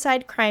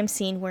murder-suicide crime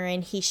scene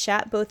wherein he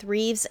shot both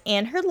Reeves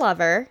and her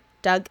lover,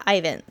 Doug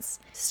Ivins.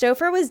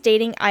 Stauffer was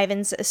dating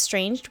Ivins'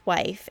 estranged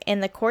wife,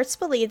 and the courts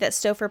believe that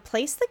Stauffer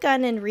placed the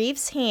gun in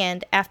Reeves'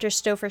 hand after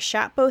Stauffer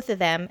shot both of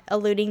them,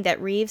 alluding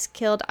that Reeves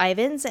killed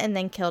Ivins and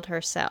then killed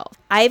herself.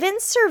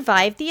 Ivins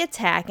survived the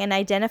attack and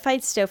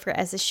identified Stauffer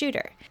as the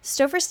shooter.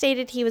 Stauffer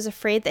stated he was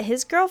afraid that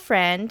his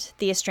girlfriend,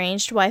 the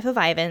estranged wife of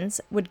Ivins,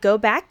 would go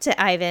back to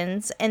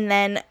Ivins, and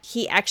then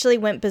he actually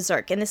went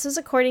berserk. And this was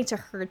according to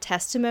her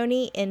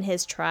testimony in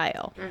his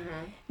trial.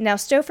 Now,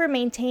 Stauffer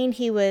maintained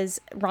he was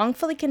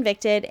wrongfully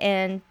convicted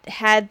and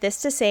had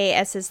this to say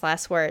as his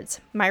last words: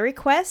 "My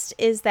request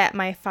is that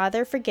my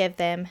Father forgive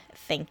them.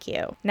 Thank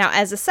you." Now,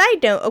 as a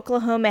side note,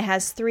 Oklahoma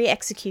has 3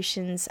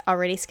 executions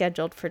already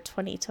scheduled for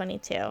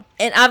 2022.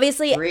 And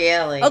obviously,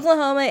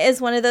 Oklahoma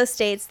is one of those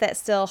states that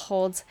still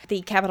holds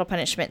the capital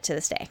punishment to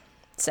this day.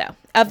 So,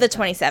 of the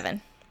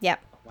 27. Yep.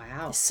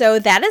 Wow. So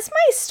that is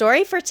my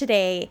story for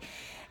today.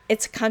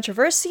 It's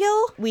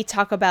controversial. We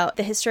talk about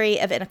the history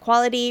of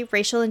inequality,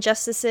 racial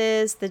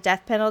injustices, the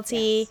death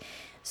penalty. Yes.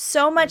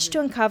 So much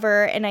to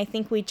uncover, and I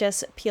think we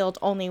just peeled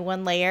only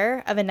one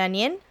layer of an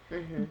onion.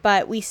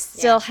 But we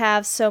still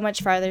have so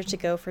much farther to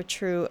go for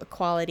true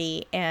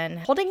equality and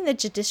holding the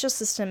judicial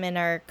system in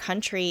our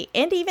country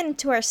and even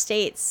to our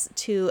states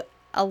to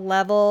a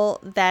level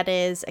that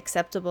is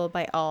acceptable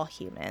by all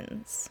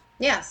humans.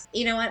 Yes.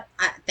 You know what?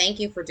 Thank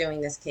you for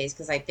doing this case,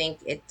 because I think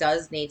it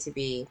does need to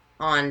be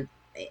on.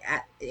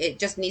 It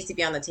just needs to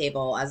be on the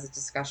table as a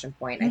discussion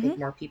point. I think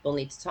more people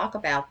need to talk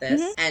about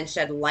this and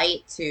shed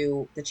light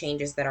to the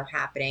changes that are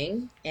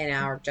happening in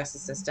our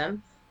justice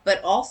system.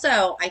 But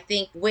also, I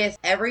think with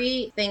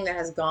everything that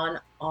has gone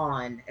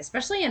on,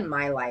 especially in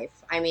my life,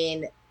 I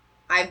mean,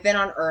 I've been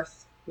on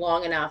Earth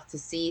long enough to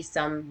see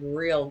some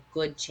real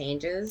good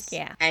changes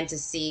and to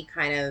see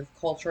kind of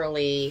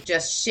culturally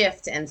just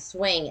shift and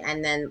swing,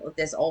 and then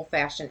this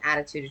old-fashioned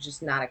attitude is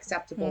just not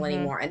acceptable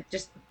anymore, and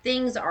just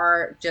things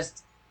are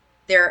just,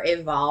 they're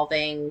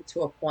evolving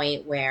to a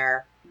point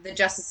where the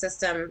justice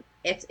system,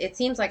 it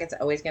seems like it's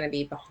always going to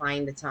be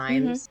behind the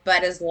times,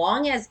 but as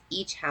long as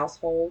each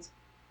household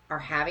are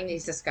having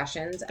these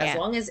discussions, as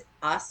long as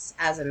us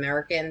as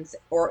Americans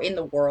or in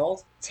the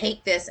world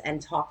take this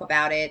and talk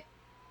about it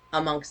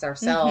amongst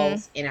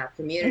ourselves in our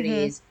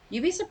communities,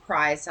 you'd be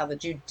surprised how the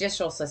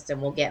judicial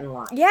system will get in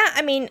line. Yeah,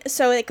 I mean,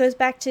 so it goes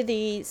back to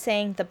the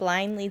saying, the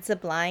blind leads the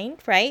blind,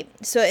 right?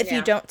 So if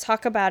you don't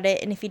talk about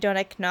it and if you don't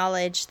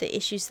acknowledge the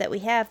issues that we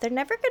have, they're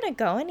never going to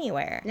go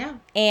anywhere. Yeah.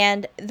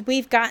 And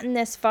we've gotten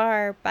this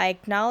far by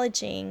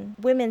acknowledging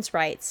women's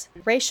rights,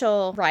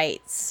 racial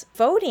rights,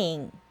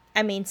 voting.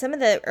 I mean, some of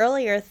the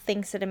earlier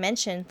things that I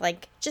mentioned,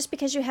 like just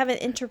because you have an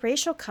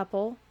interracial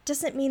couple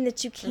doesn't mean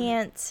that you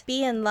can't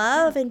be in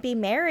love and be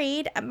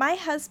married. My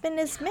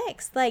husband is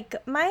mixed. Like,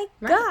 my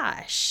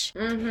gosh.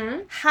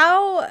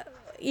 How,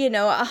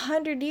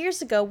 100 years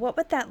ago, what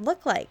would that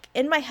look like?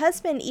 And my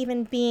husband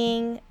even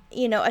being,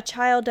 a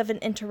child of an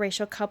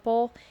interracial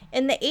couple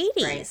in the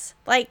 80s.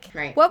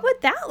 What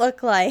would that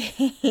look like?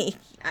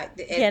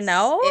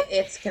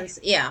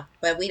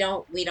 But we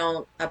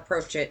don't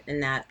approach it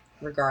in that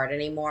regard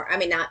anymore.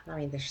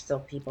 There's still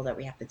people that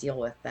we have to deal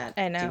with that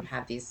do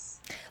have these.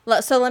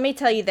 So let me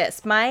tell you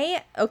this.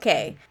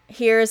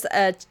 Here's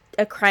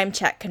a crime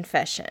chat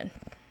confession.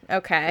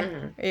 Okay.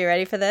 Are you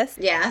ready for this?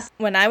 Yes.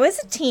 When I was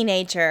a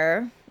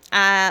teenager,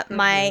 I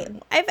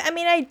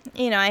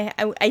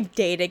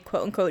dated,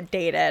 quote unquote,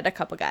 dated a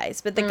couple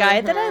guys, but the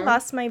guy that I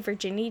lost my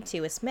virginity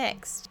to was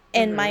mixed.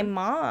 And my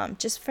mom,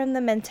 just from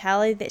the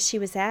mentality that she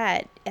was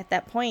at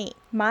that point,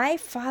 my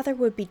father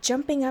would be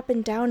jumping up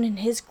and down in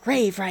his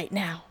grave right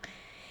now.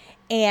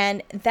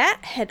 And that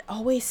had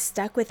always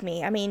stuck with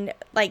me.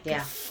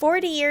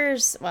 40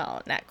 years,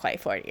 well, not quite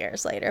 40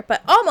 years later,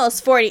 but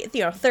almost 40,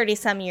 30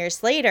 some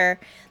years later,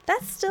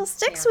 that still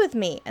sticks with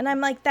me. And I'm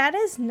like, that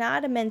is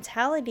not a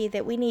mentality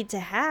that we need to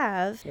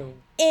have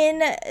in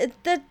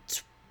the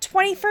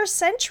 21st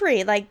century.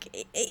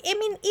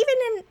 Even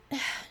in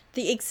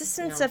the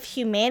existence of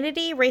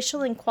humanity,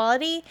 racial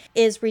inequality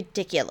is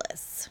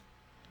ridiculous.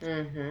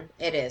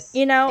 It is.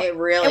 It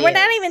really and we're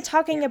not is. even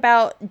talking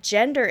about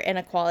gender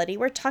inequality.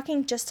 We're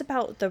talking just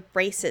about the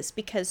races,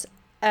 because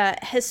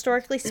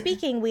historically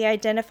speaking, we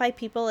identify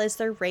people as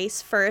their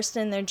race first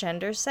and their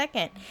gender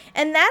second.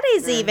 And that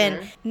is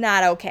even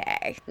not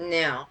okay.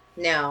 No.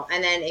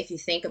 And then if you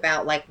think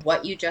about like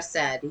what you just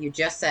said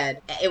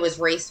it was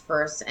race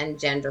first and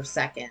gender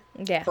second.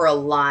 Yeah. For a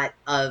lot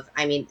of,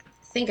 I mean,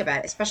 think about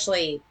it,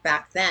 especially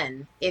back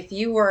then. If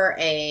you were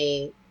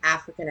a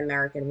African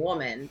American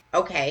woman,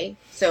 okay,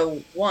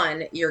 so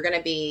one, there's going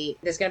to be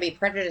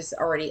prejudice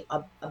already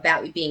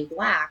about you being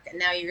black, and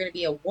now you're going to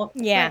be a woman.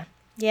 Yeah.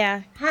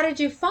 Yeah. How did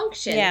you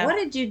function? Yeah. What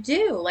did you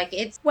do? Like,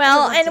 it's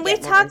well, and we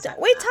talked a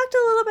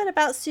little bit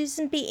about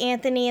Susan B.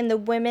 Anthony and the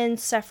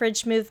women's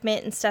suffrage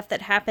movement and stuff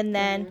that happened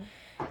then,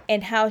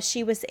 and how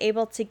she was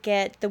able to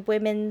get the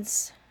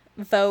women's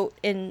vote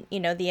in,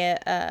 the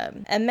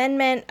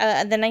amendment,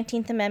 the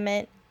 19th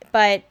Amendment.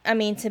 But I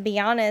mean, to be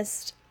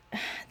honest,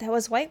 that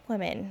was white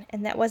women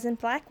and that wasn't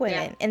black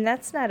women, and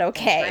that's not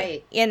okay. That's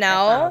right. That's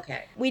not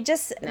okay. We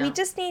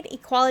just need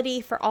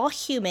equality for all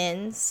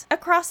humans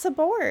across the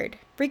board,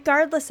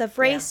 regardless of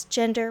race,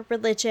 gender,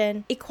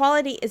 religion.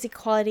 Equality is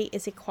equality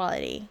is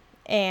equality.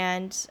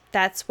 And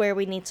that's where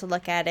we need to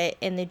look at it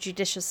in the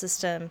judicial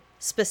system,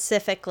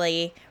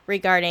 specifically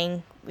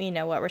regarding,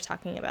 what we're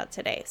talking about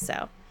today.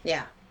 So,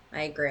 yeah.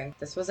 I agree.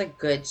 This was a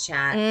good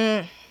chat.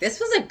 This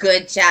was a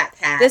good chat,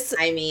 Pat. This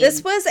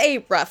was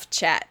a rough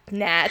chat,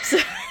 Nat.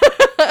 No,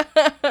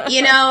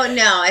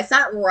 it's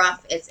not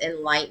rough. It's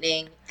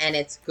enlightening and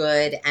it's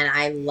good. And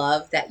I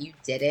love that you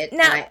did it.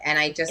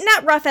 I just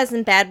not rough as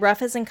in bad,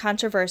 rough as in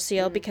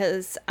controversial,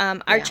 because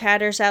our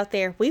chatters out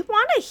there, we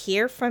want to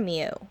hear from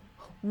you.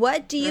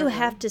 What do you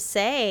have to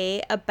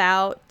say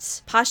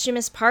about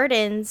posthumous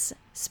pardons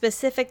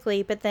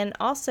specifically, but then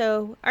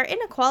also our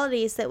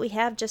inequalities that we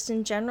have just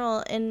in general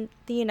in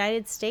the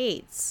United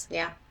States?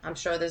 Yeah, I'm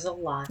sure there's a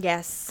lot.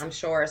 Yes. I'm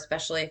sure,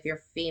 especially if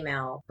you're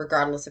female,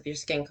 regardless of your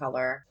skin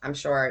color, I'm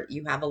sure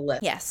you have a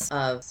list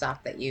of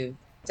stuff that you've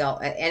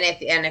dealt.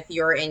 And if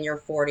you're in your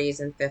 40s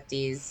and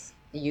 50s,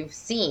 you've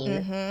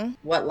seen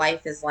what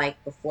life is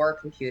like before a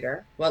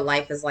computer, what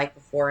life is like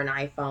before an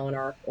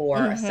iPhone or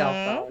a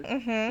cell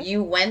phone.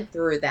 You went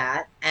through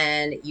that,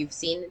 and you've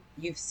seen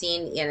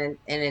an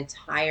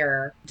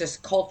entire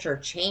just culture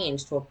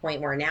change to a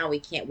point where now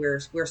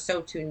we're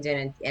so tuned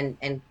in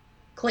and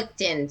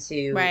clicked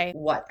into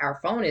what our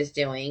phone is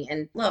doing.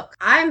 And look,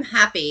 I'm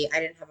happy I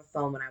didn't have a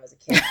phone when I was a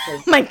kid.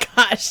 Oh my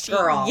gosh,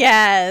 girl,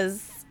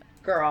 yes,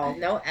 girl,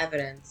 no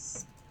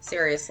evidence,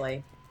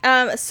 seriously.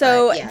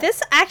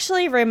 This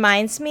actually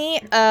reminds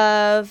me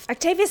of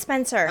Octavia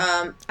Spencer.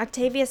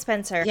 Octavia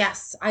Spencer.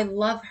 Yes, I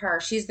love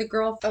her. She's the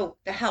girl. Oh,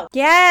 The Help.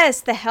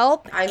 Yes, The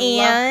Help. I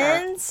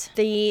love her.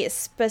 The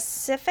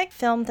specific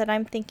film that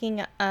I'm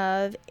thinking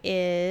of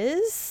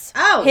is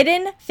Oh,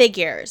 Hidden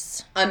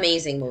Figures.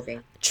 Amazing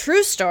movie.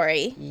 True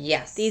story.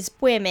 Yes. These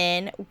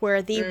women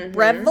were the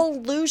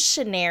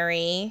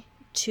revolutionary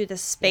to the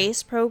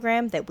space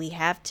program that we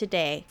have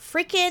today.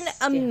 Freaking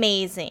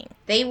amazing.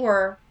 They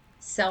were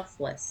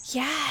selfless.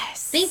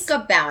 Yes. Think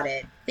about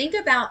it. Think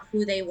about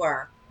who they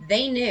were.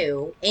 They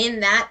knew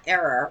in that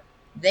era,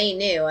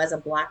 as a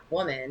black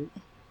woman,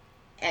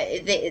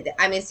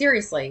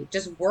 seriously,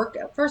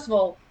 first of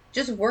all,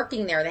 just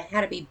working there, they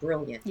had to be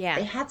brilliant. Yeah.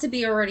 They had to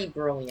be already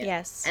brilliant.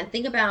 Yes. And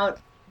think about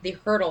the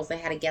hurdles they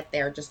had to get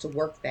there just to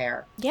work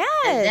there. Yes.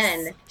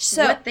 And then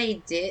what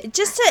they did.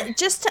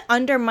 Just to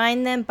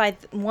undermine them by,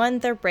 one,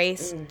 their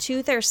race,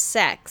 two, their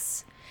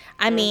sex.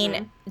 I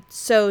mean,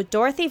 so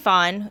Dorothy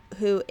Vaughan,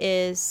 who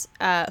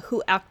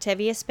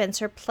Octavia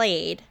Spencer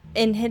played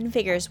in Hidden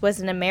Figures, was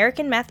an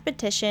American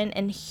mathematician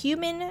and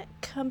human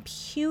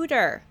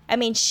computer. I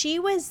mean, she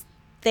was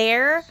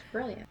there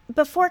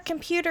before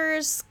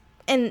computers,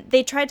 and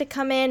they tried to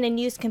come in and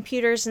use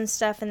computers and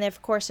stuff, and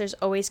of course there's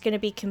always going to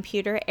be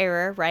computer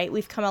error, right?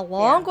 We've come a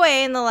long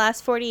way in the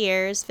last 40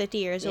 years, 50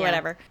 years, or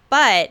whatever.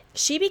 But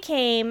she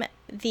became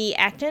the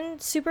acting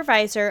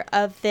supervisor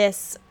of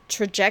this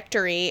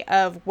trajectory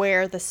of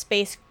where the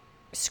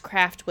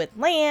spacecraft would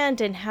land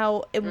and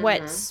how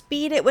what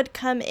speed it would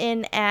come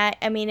in at.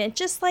 I mean, it's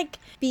just like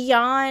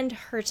beyond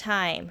her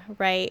time,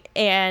 right?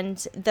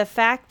 And the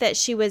fact that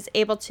she was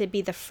able to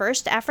be the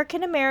first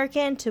African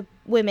American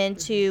women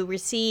to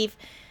receive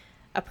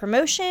a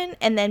promotion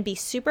and then be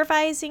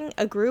supervising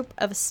a group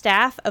of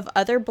staff of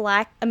other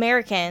Black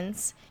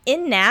Americans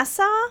in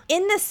NASA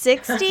in the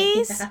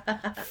 60s,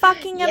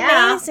 fucking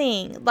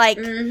amazing. Like,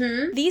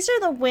 these are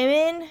the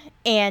women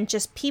and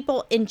just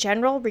people in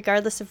general,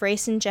 regardless of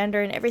race and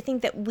gender and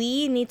everything, that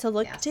we need to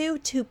look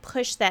to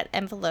push that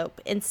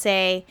envelope and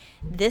say,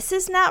 this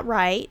is not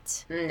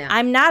right. No.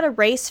 I'm not a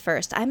race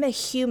first. I'm a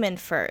human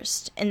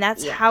first. And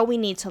that's how we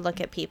need to look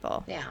at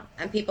people. Yeah.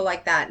 And people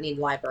like that need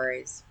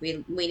libraries.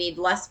 We need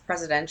less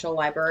presidential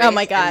libraries. Oh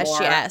my gosh,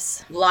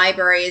 yes.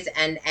 Libraries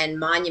and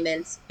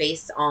monuments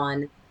based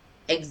on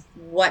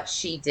what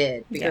she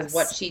did, because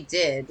what she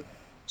did,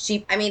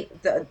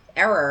 the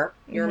error,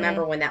 you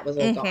remember when that was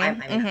all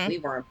gone. We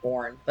weren't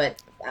born,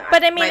 but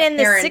I mean, in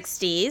the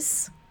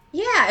 60s.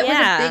 Yeah, it was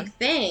a big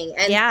thing.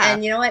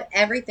 And you know what?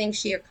 Everything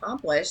she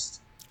accomplished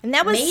And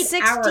that was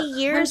 60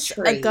 years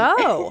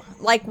ago.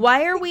 Like,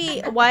 why are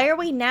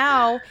we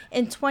now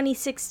in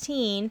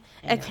 2016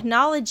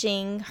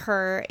 acknowledging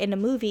her in a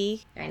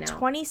movie? I know.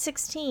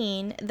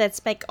 2016,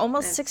 that's like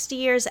almost 60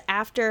 years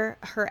after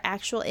her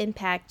actual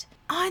impact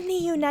on the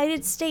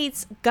United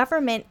States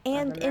government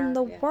and in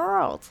the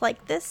world.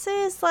 Like, this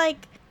is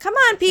like, come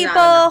on,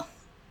 people.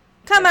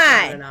 Come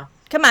on,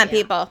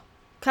 people.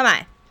 Come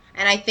on.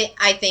 And I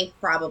think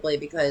probably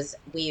because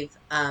we've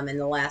in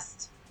the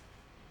last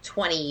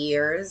 20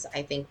 years,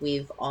 I think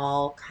we've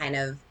all kind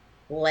of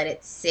let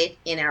it sit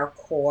in our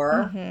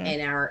core,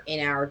 in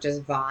our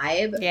just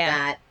vibe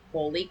that,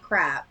 holy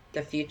crap,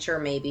 the future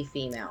may be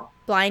female.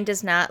 Blind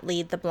does not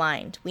lead the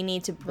blind. We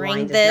need to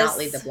bring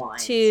this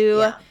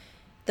to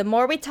the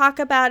more we talk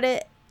about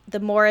it, the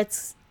more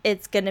it's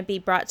going to be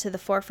brought to the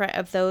forefront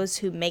of those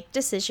who make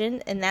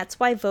decisions, and that's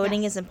why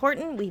voting is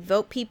important. We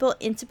vote people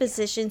into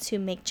positions who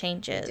make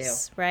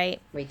changes, right?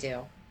 We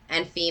do.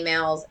 And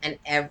females and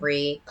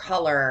every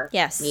color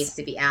needs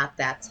to be at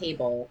that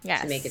table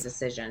to make a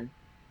decision.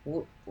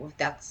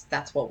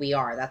 That's what we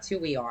are. That's who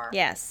we are.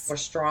 Yes. We're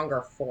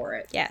stronger for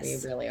it. Yes. We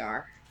really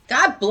are.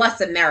 God bless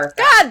America.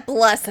 God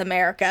bless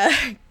America.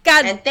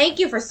 God. And thank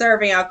you for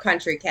serving our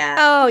country, Kat.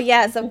 Oh,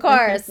 yes, of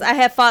course. I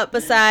have fought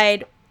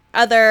beside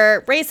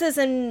other races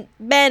and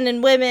men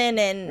and women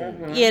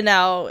and, you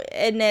know,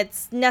 and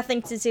it's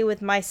nothing to do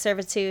with my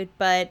servitude,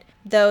 but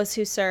those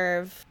who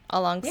serve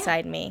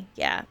alongside me.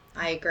 Yeah.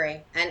 I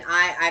agree. And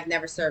I've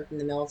never served in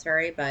the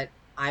military, but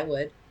I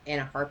would in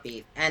a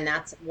heartbeat. And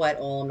that's what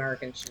all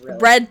Americans should really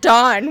Red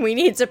Dawn. We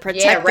need to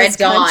protect this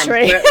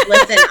country.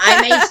 Listen, I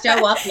may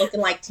show up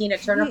looking like Tina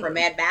Turner from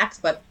Mad Max,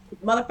 but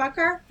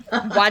motherfucker,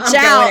 watch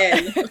out.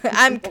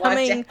 I'm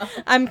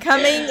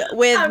coming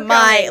with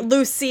my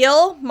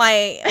Lucille,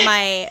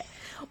 my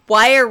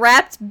wire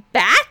wrapped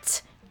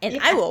bat, and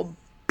I will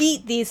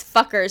beat these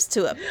fuckers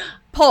to a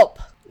pulp.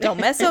 Don't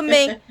mess with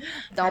me.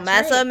 Don't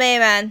mess with me,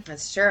 man.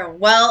 That's true.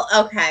 Well,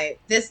 okay.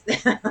 This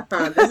this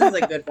is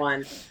a good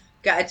one.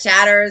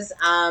 Chatters,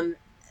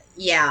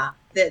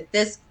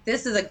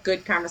 this is a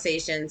good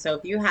conversation. So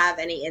if you have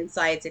any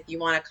insights, if you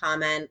want to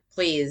comment,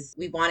 please,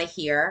 we want to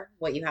hear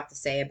what you have to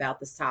say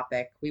about this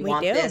topic. We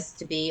want this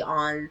to be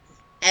on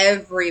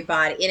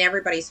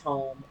everybody's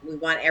home. We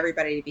want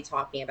everybody to be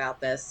talking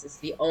about this. It's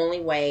the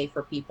only way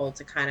for people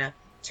to kind of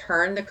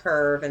turn the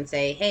curve and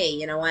say, hey,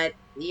 you know what?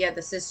 Yeah,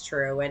 this is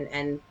true.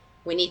 And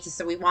we need to,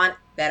 so we want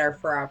better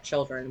for our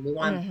children. We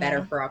want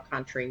better for our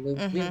country.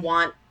 We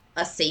want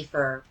a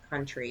safer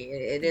country.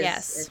 It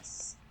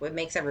is, it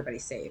makes everybody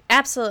safe.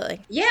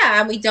 Absolutely.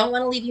 Yeah, and we don't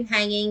want to leave you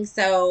hanging.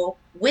 So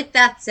with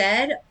that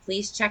said,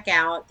 please check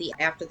out the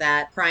After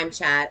That Crime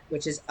Chat,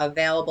 which is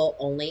available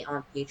only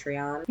on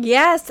Patreon.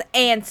 Yes,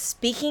 and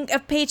speaking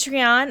of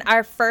Patreon,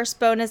 our first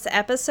bonus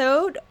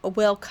episode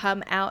will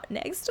come out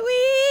next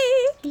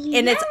week.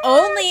 And it's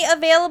only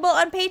available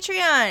on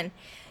Patreon.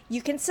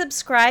 You can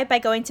subscribe by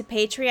going to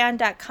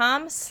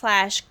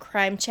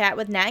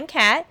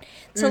patreon.com/crimechatwithnatandkat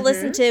to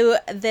listen to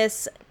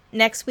this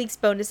next week's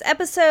bonus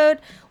episode,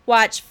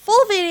 watch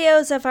full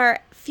videos of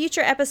our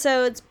future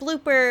episodes,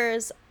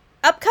 bloopers,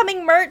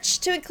 upcoming merch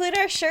to include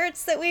our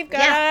shirts that we've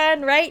got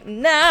on right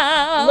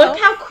now. Look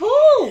how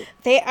cool.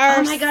 They are.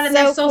 Oh my God, and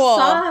they're so cool.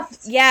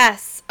 soft.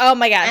 Yes. Oh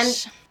my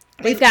gosh.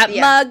 And we've got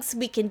mugs.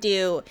 We can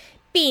do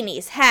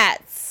beanies,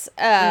 hats,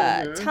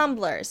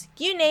 tumblers.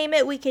 You name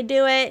it, we can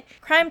do it.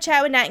 Crime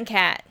Chat with Nat and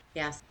Kat.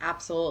 Yes,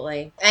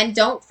 absolutely. And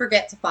don't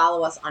forget to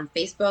follow us on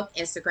Facebook,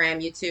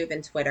 Instagram, YouTube,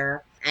 and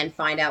Twitter, and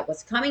find out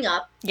what's coming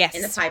up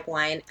in the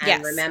pipeline.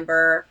 And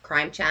remember,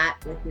 Crime Chat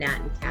with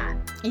Nat and Kat.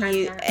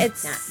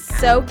 It's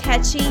so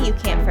catchy, you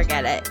can't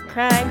forget it.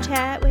 Crime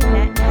Chat with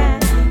Nat and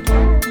Kat.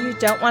 You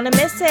don't want to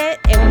miss it,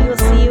 and we will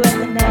see you in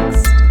the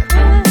next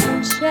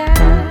Crime Chat.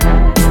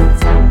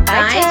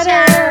 Bye,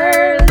 Chat.